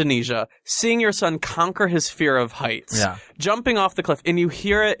going to Indonesia, seeing your son conquer his fear of heights, jumping off the cliff, and you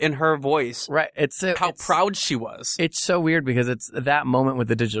hear it in her voice. Right. How proud she was. It's so weird because it's that moment with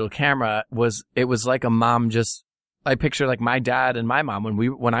the digital camera was like a mom just, I picture like my dad and my mom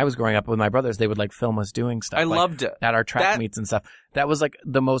when I was growing up with my brothers, they would like film us doing stuff. I loved it. At our track meets and stuff. That was like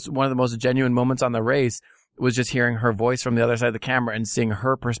one of the most genuine moments on the race was just hearing her voice from the other side of the camera and seeing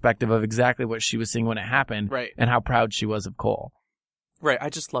her perspective of exactly what she was seeing when it happened. Right. And how proud she was of Cole. Right. I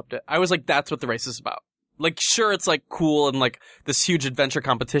just loved it. I was like, that's what the race is about. Like, sure, it's like cool and like this huge adventure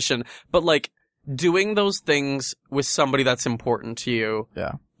competition, but like doing those things with somebody that's important to you.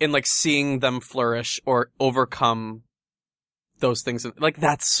 Yeah. And like seeing them flourish or overcome those things. Like,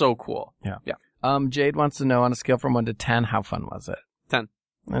 that's so cool. Yeah. Yeah. Jade wants to know on a scale from 1 to 10, how fun was it? 10.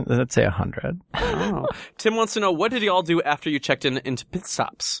 Let's say 100. Oh. Tim wants to know, what did y'all do after you checked into pit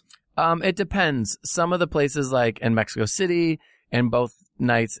stops? It depends. Some of the places like in Mexico City and both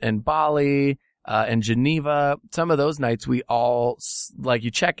nights in Bali, and Geneva, some of those nights we all, like,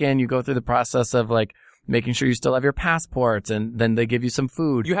 you check in, you go through the process of like making sure you still have your passports, and then they give you some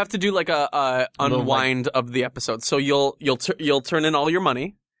food. You have to do like a unwind of the episode. So you'll turn in all your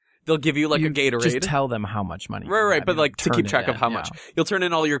money. They'll give you like a Gatorade. Just tell them how much money. Right. But like to keep track of how much. You'll turn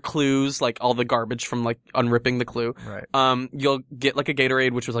in all your clues, like all the garbage from like unripping the clue. Right. You'll get like a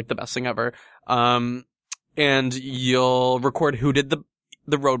Gatorade, which was like the best thing ever. And you'll record who did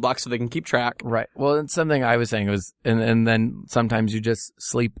the roadblock so they can keep track. Right. Well, and something I was saying was, and then sometimes you just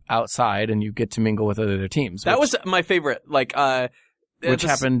sleep outside and you get to mingle with other teams. That was my favorite. Like, which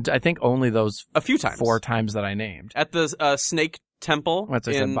happened, I think, only those a few times, 4 times that I named at the Snake Temple. What's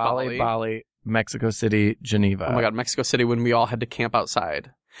I said? Bali, Mexico City, Geneva. Oh my God, Mexico City when we all had to camp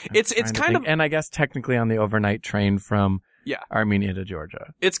outside. It's kind of, and I guess technically on the overnight train from Armenia to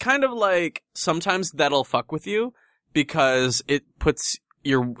Georgia. It's kind of like sometimes that'll fuck with you because it puts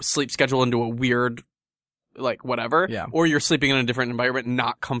your sleep schedule into a weird, like, whatever. Yeah. Or you're sleeping in a different environment,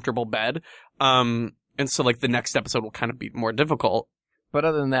 not comfortable bed. And so like the next episode will kind of be more difficult. But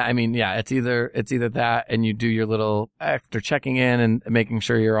other than that, I mean, yeah, it's either that and you do your little after checking in and making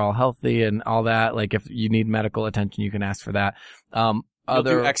sure you're all healthy and all that. Like if you need medical attention, you can ask for that. You'll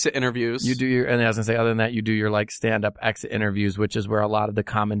do exit interviews. You do and I was gonna say, other than that, you do your like stand-up exit interviews, which is where a lot of the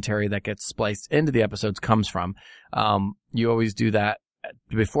commentary that gets spliced into the episodes comes from. You always do that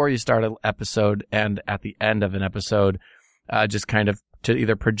before you start an episode and at the end of an episode, just kind of to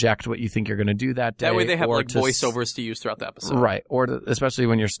either project what you think you're going to do that day. That way they have like voiceovers to use throughout the episode. Right. Or especially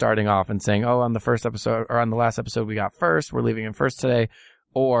when you're starting off and saying, oh, on the first episode or on the last episode we got first, we're leaving in first today.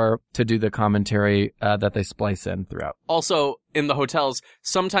 Or to do the commentary that they splice in throughout. Also, in the hotels,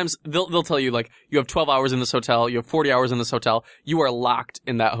 sometimes they'll tell you, like, you have 12 hours in this hotel, you have 40 hours in this hotel, you are locked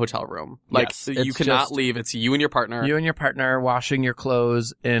in that hotel room. Like, yes, you cannot leave. It's you and your partner. You and your partner washing your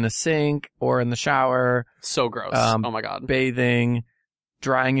clothes in a sink or in the shower. So gross. Oh my God. Bathing,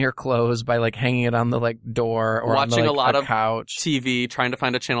 drying your clothes by, like, hanging it on the, like, door or watching on the, like, a lot of couch. TV, trying to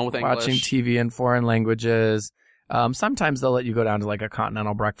find a channel with English. Watching TV in foreign languages. Sometimes they'll let you go down to like a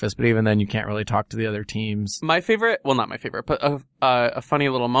continental breakfast, but even then you can't really talk to the other teams. My favorite, well, not my favorite, but a funny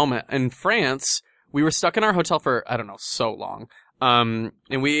little moment. In France, we were stuck in our hotel for, I don't know, so long. And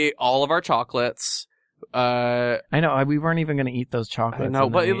we ate all of our chocolates. I know, we weren't even going to eat those chocolates. I know,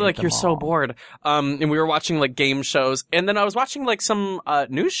 but like you're so bored. And we were watching like game shows. And then I was watching like some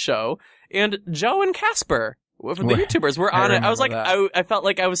news show, and Joe and Casper, the YouTubers, were on it. I was like, I felt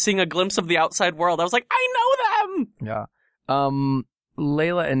like I was seeing a glimpse of the outside world. I was like, I know them! Yeah.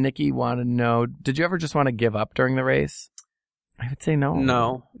 Layla and Nikki want to know, did you ever just want to give up during the race? I would say no.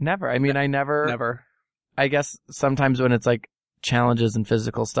 No. Never. I mean, Never. I guess sometimes when it's like challenges and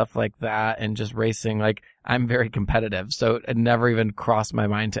physical stuff like that and just racing, like I'm very competitive. So it never even crossed my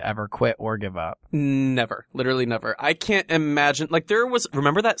mind to ever quit or give up. Never. Literally never. I can't imagine. Like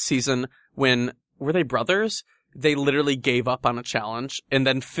remember that season when, were they brothers? They literally gave up on a challenge, and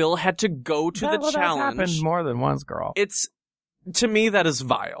then Phil had to go to the challenge. That's happened more than once, girl. To me, that is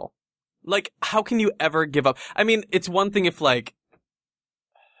vile. Like, how can you ever give up? I mean, it's one thing if, like,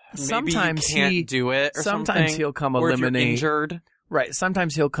 sometimes maybe you can't do it or sometimes something. He'll come or eliminate. If you're injured. Right.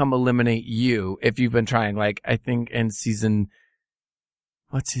 Sometimes he'll come eliminate you if you've been trying. Like, I think in season,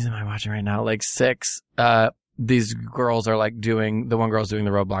 what season am I watching right now? Like 6, these girls are like the one girl's doing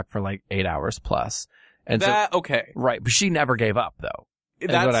the roadblock for like 8 hours plus. And okay. Right. But she never gave up though.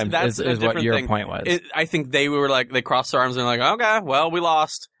 That's what your point was. I think they were like, they crossed their arms and like, okay, well, we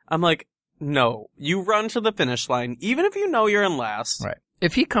lost. I'm like, no, you run to the finish line, even if you know you're in last. Right.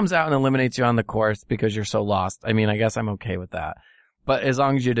 If he comes out and eliminates you on the course because you're so lost, I mean, I guess I'm okay with that. But as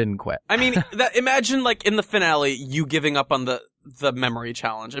long as you didn't quit. I mean, imagine like in the finale, you giving up on the memory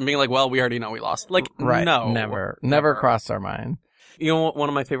challenge and being like, well, we already know we lost. Like, right. No. Never crossed our mind. You know what, one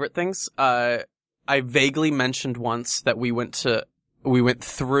of my favorite things? I vaguely mentioned once that we went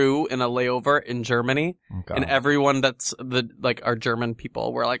through in a layover in Germany, and everyone that's our German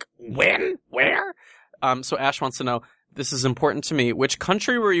people were like, when? Where? So Ash wants to know, this is important to me, which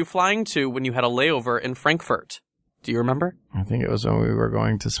country were you flying to when you had a layover in Frankfurt? Do you remember? I think it was when we were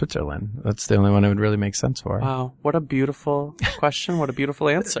going to Switzerland. That's the only one it would really make sense for. Wow. What a beautiful question. What a beautiful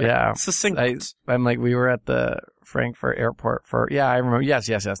answer. Yeah. Succinct. I'm like, we were at the Frankfurt airport I remember. Yes.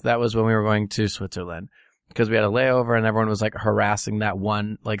 That was when we were going to Switzerland because we had a layover and everyone was like harassing that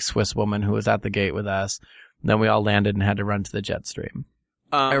one like Swiss woman who was at the gate with us. Then we all landed and had to run to the jet stream.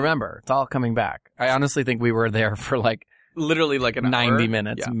 I remember. It's all coming back. I honestly think we were there for like literally like an 90 hour.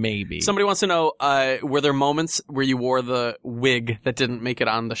 minutes, maybe. Somebody wants to know, were there moments where you wore the wig that didn't make it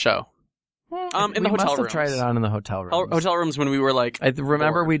on the show? In the hotel rooms. We must have tried it on in the hotel rooms. Hotel rooms when we were like... I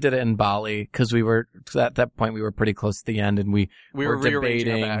remember we did it in Bali because we were, at that point we were pretty close to the end and we were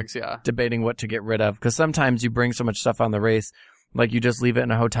rearranging our bags, debating what to get rid of. Because sometimes you bring so much stuff on the race, like you just leave it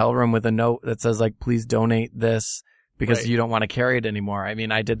in a hotel room with a note that says like, please donate this. Because you don't want to carry it anymore. I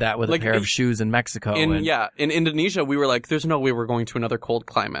mean, I did that with a pair of shoes in Mexico. In Indonesia, we were like, there's no way we're going to another cold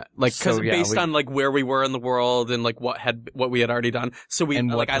climate. Like, because based on like where we were in the world and like what we had already done. So I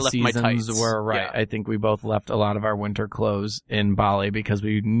left my tights. Right. Yeah. I think we both left a lot of our winter clothes in Bali because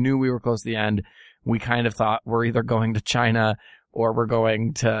we knew we were close to the end. We kind of thought we're either going to China or we're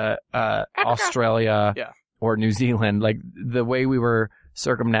going to Australia or New Zealand. Like the way we were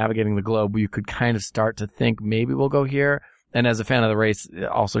circumnavigating the globe, you could kind of start to think maybe we'll go here. And as a fan of the race,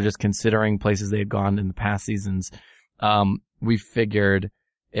 also just considering places they had gone in the past seasons, we figured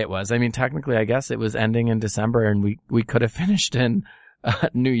it was. I mean, technically, I guess it was ending in December, and we could have finished in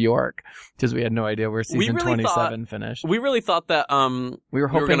New York because we had no idea where season 27 finished. We really thought that we were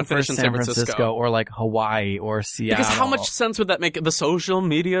hoping going to for finish in San Francisco or like Hawaii or Seattle. Because how much sense would that make? The social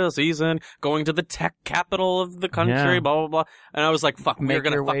media season, going to the tech capital of the country, blah blah blah. And I was like, "Fuck, we're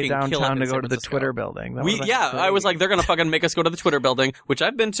going to fucking kill it to go to the Twitter building." I was like, "They're going to fucking make us go to the Twitter building," which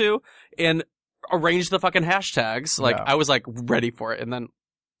I've been to, and arrange the fucking hashtags. Like I was like ready for it, and then.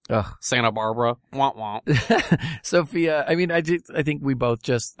 Santa Barbara. Wah, wah. Sophia, I mean, I think we both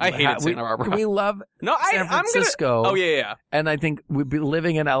just... I hated Santa Barbara. We love San Francisco. Oh, yeah. And I think we'd be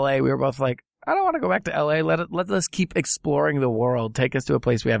living in LA. We were both like, I don't want to go back to LA. Let us keep exploring the world. Take us to a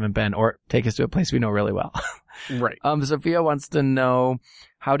place we haven't been or take us to a place we know really well. Right. Sophia wants to know,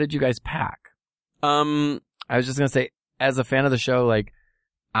 how did you guys pack? I was just going to say, as a fan of the show, like,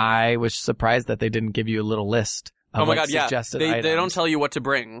 I was surprised that they didn't give you a little list. Oh my God! Yeah, they don't tell you what to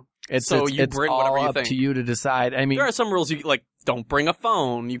bring. It's bring whatever you think. It's all up to you to decide. I mean, there are some rules. You like don't bring a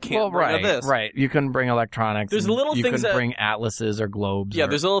phone. You can't bring this. Right. You couldn't bring electronics. There's little things you couldn't bring atlases or globes. Yeah,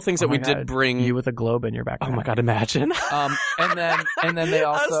 there's little things that we did bring. You with a globe in your backpack. Oh my God! Imagine. And then they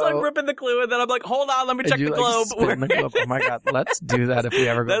also. I was like ripping the clue, and then I'm like, hold on, let me check the globe. The globe. Oh my God! Let's do that if we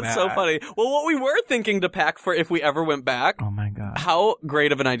ever go back. That's so funny. Well, what we were thinking to pack for if we ever went back. Oh my God! How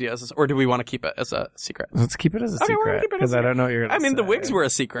great of an idea is this? Or do we want to keep it as a secret? Let's keep it as a secret because I don't know what you're going to say. I mean, the wigs were a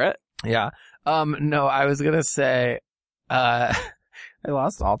secret. Yeah. No, I was going to say, I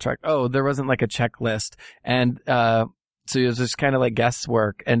lost all track. Oh, there wasn't like a checklist. And, so it was just kind of like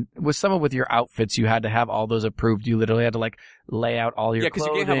guesswork. And with your outfits, you had to have all those approved. You literally had to like lay out all your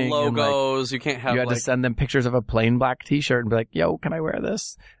clothing. Yeah, because you can't have logos. You can't have You had to send them pictures of a plain black t-shirt and be like, yo, can I wear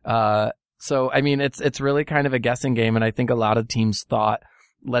this? So, I mean, it's really kind of a guessing game. And I think a lot of teams thought,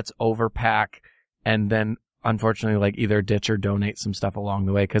 let's overpack and then unfortunately, like either ditch or donate some stuff along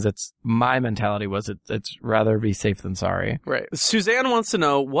the way because my mentality was it's rather be safe than sorry. Right. Suzanne wants to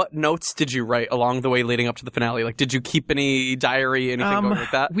know, what notes did you write along the way leading up to the finale? Like, did you keep any diary, anything going like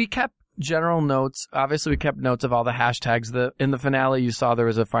that? We kept general notes. Obviously, we kept notes of all the hashtags. In the finale, you saw there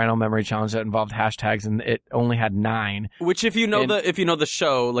was a final memory challenge that involved hashtags, and it only had 9. Which, if you know the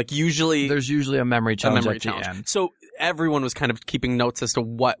show, like there's usually a memory challenge at the end. So everyone was kind of keeping notes as to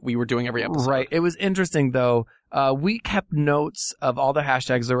what we were doing every episode. Right. It was interesting though. We kept notes of all the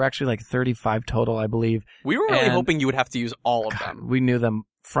hashtags. There were actually like 35 total, I believe. We were really hoping you would have to use all of them. We knew them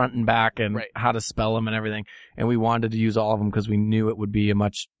front and back and how to spell them and everything. And we wanted to use all of them because we knew it would be a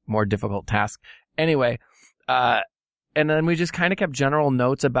much more difficult task. Anyway, and then we just kind of kept general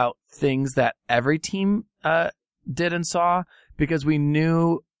notes about things that every team did and saw because we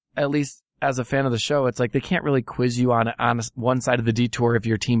knew, at least as a fan of the show, it's like they can't really quiz you on one side of the detour if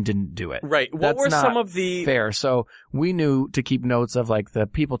your team didn't do it. Right. What were some of the... fair. So we knew to keep notes of like the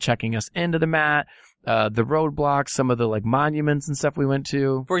people checking us into the mat, the roadblocks, some of the like monuments and stuff we went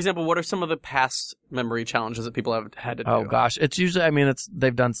to. For example, what are some of the past memory challenges that people have had to do? Oh gosh, it's usually,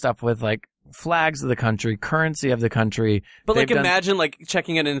 they've done stuff with like flags of the country, currency of the country. But like imagine like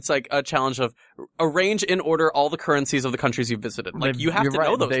checking in and it's like a challenge of arrange in order all the currencies of the countries you've visited. Like you have to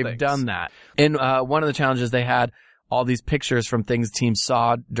know those things. They've done that. In one of the challenges they had all these pictures from things teams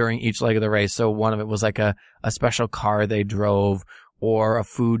saw during each leg of the race. So one of it was like a special car they drove, or a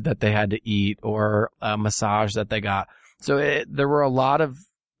food that they had to eat, or a massage that they got. So there were a lot of,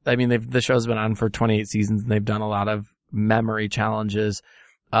 the show's been on for 28 seasons and they've done a lot of memory challenges.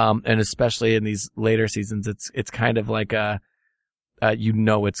 And especially in these later seasons, it's kind of like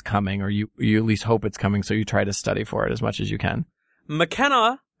it's coming, or you at least hope it's coming. So you try to study for it as much as you can.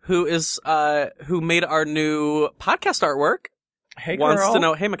 McKenna, who made our new podcast artwork, wants to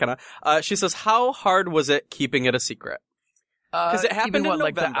know, hey McKenna, she says, how hard was it keeping it a secret? Because it happened in November.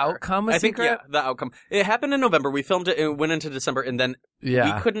 Like the outcome a secret? I think, the outcome. It happened in November. We filmed it, it went into December, and then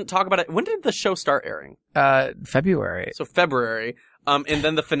we couldn't talk about it. When did the show start airing? February. So February. And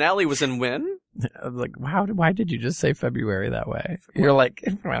then the finale was in when? Like, why did you just say February that way? You're like,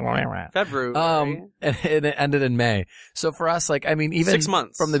 February. And it ended in May. So for us, even 6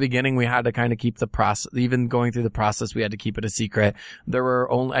 months from the beginning, we had to kind of keep the process, even going through the process, we had to keep it a secret. There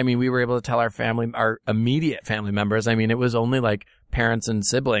were only, we were able to tell our immediate family members. It was only like parents and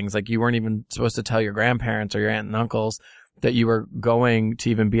siblings. Like you weren't even supposed to tell your grandparents or your aunt and uncles that you were going to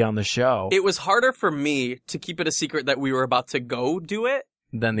even be on the show. It was harder for me to keep it a secret that we were about to go do it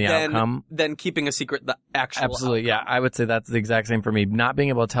than the outcome. Than keeping a secret the actual Absolutely, outcome. Yeah. I would say that's the exact same for me. Not being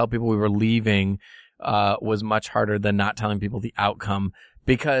able to tell people we were leaving was much harder than not telling people the outcome,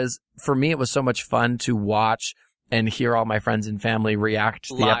 because for me it was so much fun to watch and hear all my friends and family react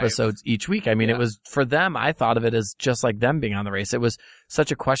to the episodes each week. It was, for them, I thought of it as just like them being on the race. It was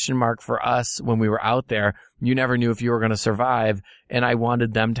such a question mark for us when we were out there. You never knew if you were going to survive, and I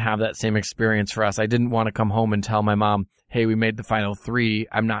wanted them to have that same experience for us. I didn't want to come home and tell my mom, hey, we made the final 3.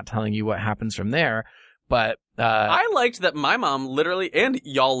 I'm not telling you what happens from there. But I liked that my mom literally, and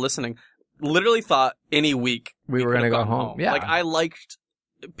y'all listening, literally thought any week we were going to go home. Yeah. Like, I liked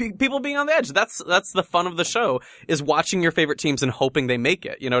people being on the edge. That's the fun of the show, is watching your favorite teams and hoping they make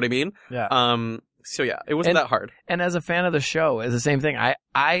it. You know what I mean? Yeah. So yeah, it wasn't that hard. And as a fan of the show, it's the same thing.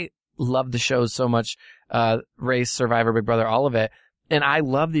 I love the shows so much. Race, Survivor, Big Brother, all of it. And I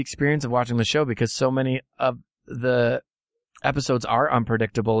love the experience of watching the show, because so many of the episodes are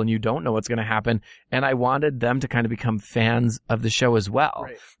unpredictable and you don't know what's going to happen. And I wanted them to kind of become fans of the show as well.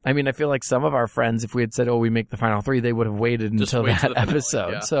 Right. I feel like some of our friends, if we had said, we make the final 3, they would have waited until that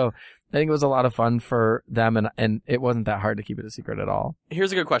episode. Yeah. So I think it was a lot of fun for them, and it wasn't that hard to keep it a secret at all.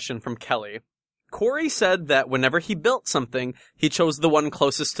 Here's a good question from Kelly. Corey said that whenever he built something, he chose the one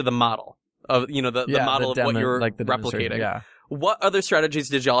closest to the model of, the model of what you're replicating. Yeah. What other strategies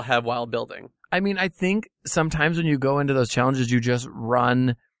did y'all have while building? I think sometimes when you go into those challenges, you just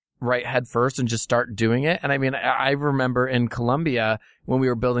run right head first and just start doing it. And I remember in Colombia when we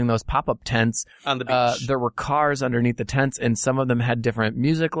were building those pop-up tents on the beach, there were cars underneath the tents, and some of them had different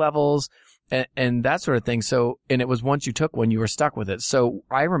music levels and that sort of thing. So, and it was once you took one, you were stuck with it. So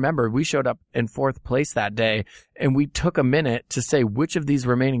I remember we showed up in 4th place that day, and we took a minute to say which of these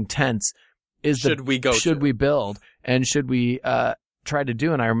remaining tents should we build, and should we try to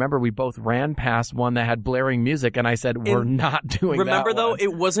do. And I remember we both ran past one that had blaring music, and I said, we're not doing that. Remember though,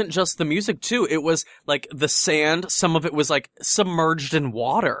 it wasn't just the music too. It was like the sand. Some of it was like submerged in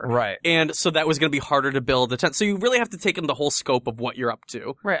water. Right. And so that was going to be harder to build a tent. So you really have to take in the whole scope of what you're up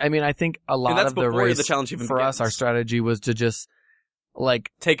to. Right. I think a lot of the race, the challenge even for us, our strategy was to just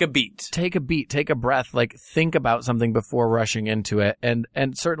take a beat, take a breath, think about something before rushing into it. And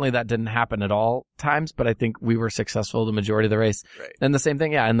certainly that didn't happen at all times, but I think we were successful the majority of the race. Right. And the same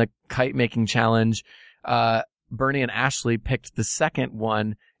thing, in the kite making challenge, Bernie and Ashley picked the second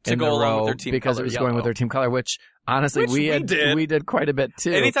one to go along with their team because color, it was going with their team color, which honestly we did quite a bit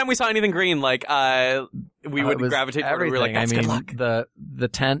too. Anytime we saw anything green, we would gravitate toward it. We were like, that's good luck. The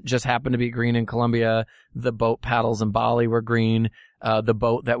tent just happened to be green in Colombia. The boat paddles in Bali were green. The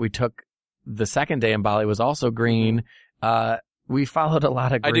boat that we took the second day in Bali was also green. We followed a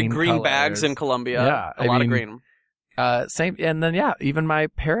lot of green. I did green colors. Bags in Colombia. Yeah, a lot of green. Same, and then even my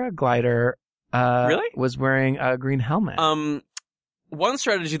paraglider was wearing a green helmet. One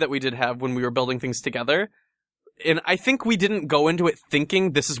strategy that we did have when we were building things together, and I think we didn't go into it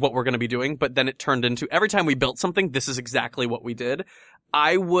thinking this is what we're going to be doing, but then it turned into every time we built something, this is exactly what we did.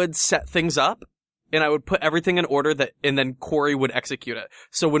 I would set things up and I would put everything in order and then Corey would execute it.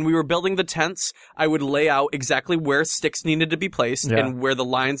 So when we were building the tents, I would lay out exactly where sticks needed to be placed and where the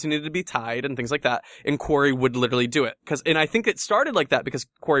lines needed to be tied and things like that. And Corey would literally do it. And I think it started like that because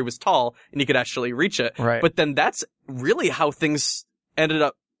Corey was tall and he could actually reach it. Right. But then that's really how things ended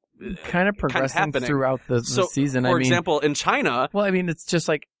up kind of progressing throughout the season. For example, in China. Well, I mean, it's just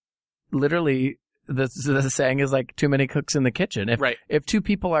like literally the saying is like too many cooks in the kitchen. If two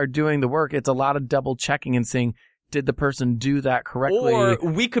people are doing the work, it's a lot of double checking and seeing, did the person do that correctly? Or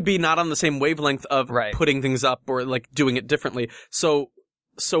we could be not on the same wavelength of putting things up or like doing it differently.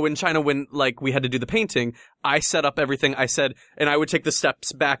 So in China, when like we had to do the painting, I set up everything. I said, and I would take the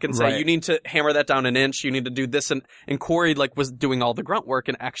steps back and say, you need to hammer that down an inch. You need to do this. And Corey like was doing all the grunt work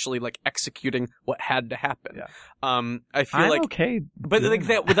and actually like executing what had to happen. Yeah. I feel okay. But like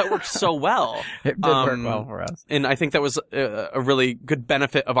that worked so well. It did work well for us. And I think that was a really good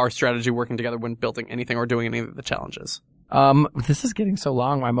benefit of our strategy working together when building anything or doing any of the challenges. This is getting so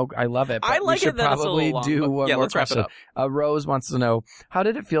long. I love it. But I like we should it that probably it's a little long, do one more let's wrap it question. up. Rose wants to know, how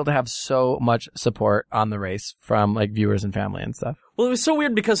did it feel to have so much support on the race from like viewers and family and stuff? Well, it was so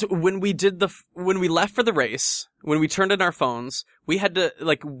weird because when we left for the race, when we turned in our phones, we had to,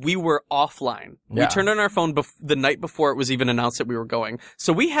 like, we were offline. Yeah. We turned in our phone the night before it was even announced that we were going.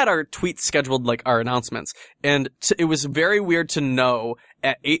 So we had our tweets scheduled, like, our announcements. And it was very weird to know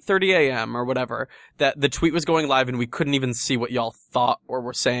at 8:30 a.m. or whatever that the tweet was going live and we couldn't even see what y'all thought or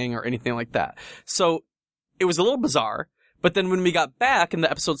were saying or anything like that. So it was a little bizarre. But then when we got back and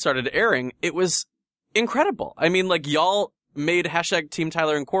the episode started airing, it was incredible. I mean, like, y'all made hashtag Team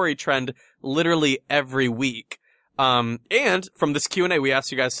Tyler and Corey trend literally every week. And from this Q&A, we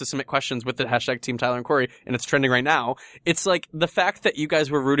asked you guys to submit questions with the hashtag Team Tyler and Corey, and it's trending right now. It's like the fact that you guys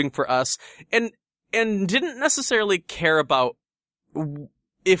were rooting for us and didn't necessarily care about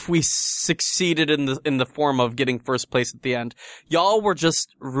if we succeeded in the form of getting first place at the end. Y'all were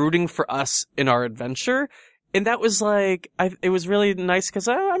just rooting for us in our adventure. And that was like, it was really nice because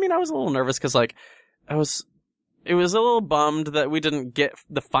I was a little nervous because like it was a little bummed that we didn't get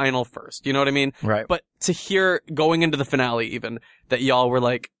the final first. You know what I mean? Right. But to hear going into the finale even that y'all were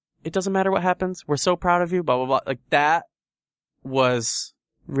like, it doesn't matter what happens. We're so proud of you, blah, blah, blah. Like that was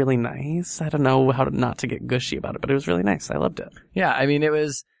really nice. I don't know how not to get gushy about it, but it was really nice. I loved it. Yeah. I mean, it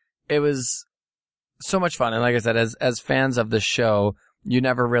was so much fun. And like I said, as fans of the show, you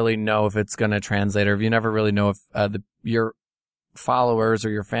never really know if it's going to translate or if you never really know if your followers or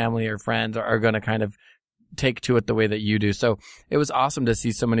your family or friends are going to kind of take to it the way that you do. So it was awesome to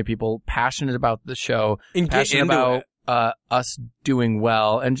see so many people passionate about the show, passionate about us doing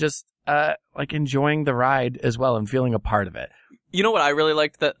well, and just like enjoying the ride as well and feeling a part of it. You know what I really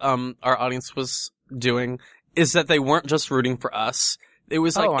liked that our audience was doing is that they weren't just rooting for us. It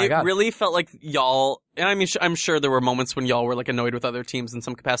was like really felt like y'all, and I mean I'm sure there were moments when y'all were like annoyed with other teams in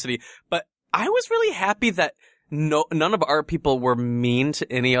some capacity, but I was really happy that none of our people were mean to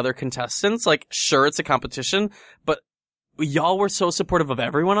any other contestants. Like, sure, it's a competition, but y'all were so supportive of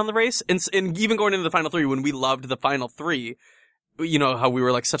everyone on the race. And even going into the final three, when we loved the final three, you know, how we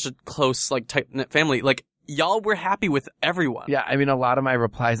were like such a close, like tight-knit family, like y'all were happy with everyone. Yeah. I mean, a lot of my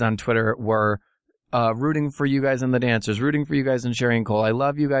replies on Twitter were, rooting for you guys and the dancers, rooting for you guys and Sherry and Cole. I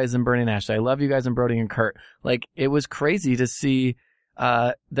love you guys and Bernie and Ashley. I love you guys and Brody and Kurt. Like, it was crazy to see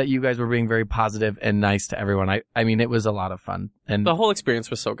that you guys were being very positive and nice to everyone. I mean, it was a lot of fun. And the whole experience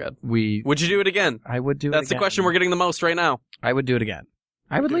was so good. Would you do it again? I would do it again. That's the question we're getting the most right now. I would do it again.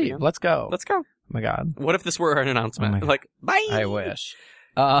 I would leave. Let's go. Let's go. Oh my God. What if this were an announcement? Like, bye. I wish.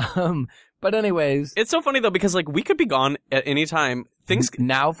 But anyways. It's so funny though, because like we could be gone at any time.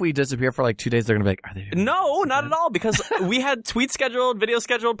 Now if we disappear for like 2 days, they're going to be like, are they doing No, not at all. Because we had tweets scheduled, video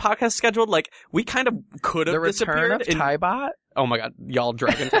scheduled, podcast scheduled. Like we kind of could have disappeared. The return of Tybot? Oh my God, y'all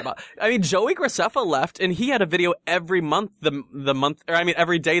dragging Tybot. I mean, Joey Graceffa left and he had a video every month,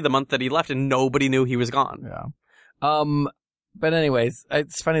 every day the month that he left, and nobody knew he was gone. Yeah. But anyways,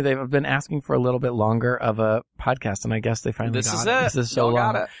 it's funny. They've been asking for a little bit longer of a podcast, and I guess they finally got it. This is so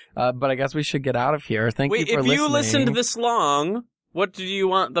long. Got it. But I guess we should get out of here. Thank you for listening. Wait, if you listened this long, what do you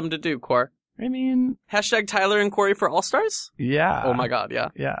want them to do, Cor? I mean... Hashtag Tyler and Corey for All-Stars? Yeah. Oh my God, yeah.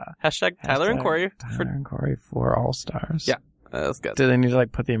 Yeah. Hashtag Tyler and Corey. Tyler and Corey for All-Stars. Yeah, that's good. Do they need to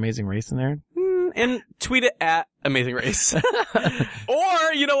like put the Amazing Race in there? And tweet it at Amazing Race.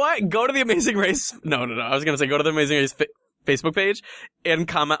 Or, you know what? Go to the Amazing Race. No. I was going to say go to the Amazing Race Facebook page and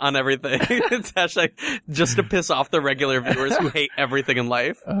comment on everything. It's hashtag just to piss off the regular viewers who hate everything in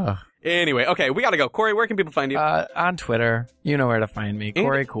life. Anyway, okay, we gotta go. Corey, where can people find you? On Twitter. You know where to find me.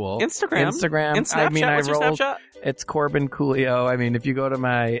 Corey Cool. Instagram. And Snapchat. I mean, What's your Snapchat? It's Corbin Coolio. I mean, if you go to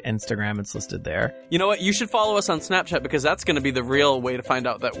my Instagram, it's listed there. You know what? You should follow us on Snapchat because that's going to be the real way to find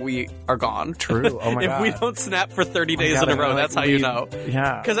out that we are gone. True. Oh my If God. we don't snap for 30 days in a row, that's how you know.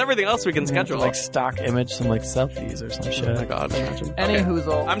 Yeah. Because everything else we can schedule. Like stock image, some like selfies or some shit. Oh my God. Imagine. Any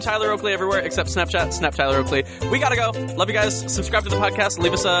hoozle. I'm Tyler Oakley everywhere except Snapchat. Snap Tyler Oakley. We gotta go. Love you guys. Subscribe to the podcast.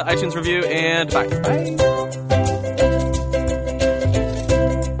 Leave us a iTunes review and bye. Bye.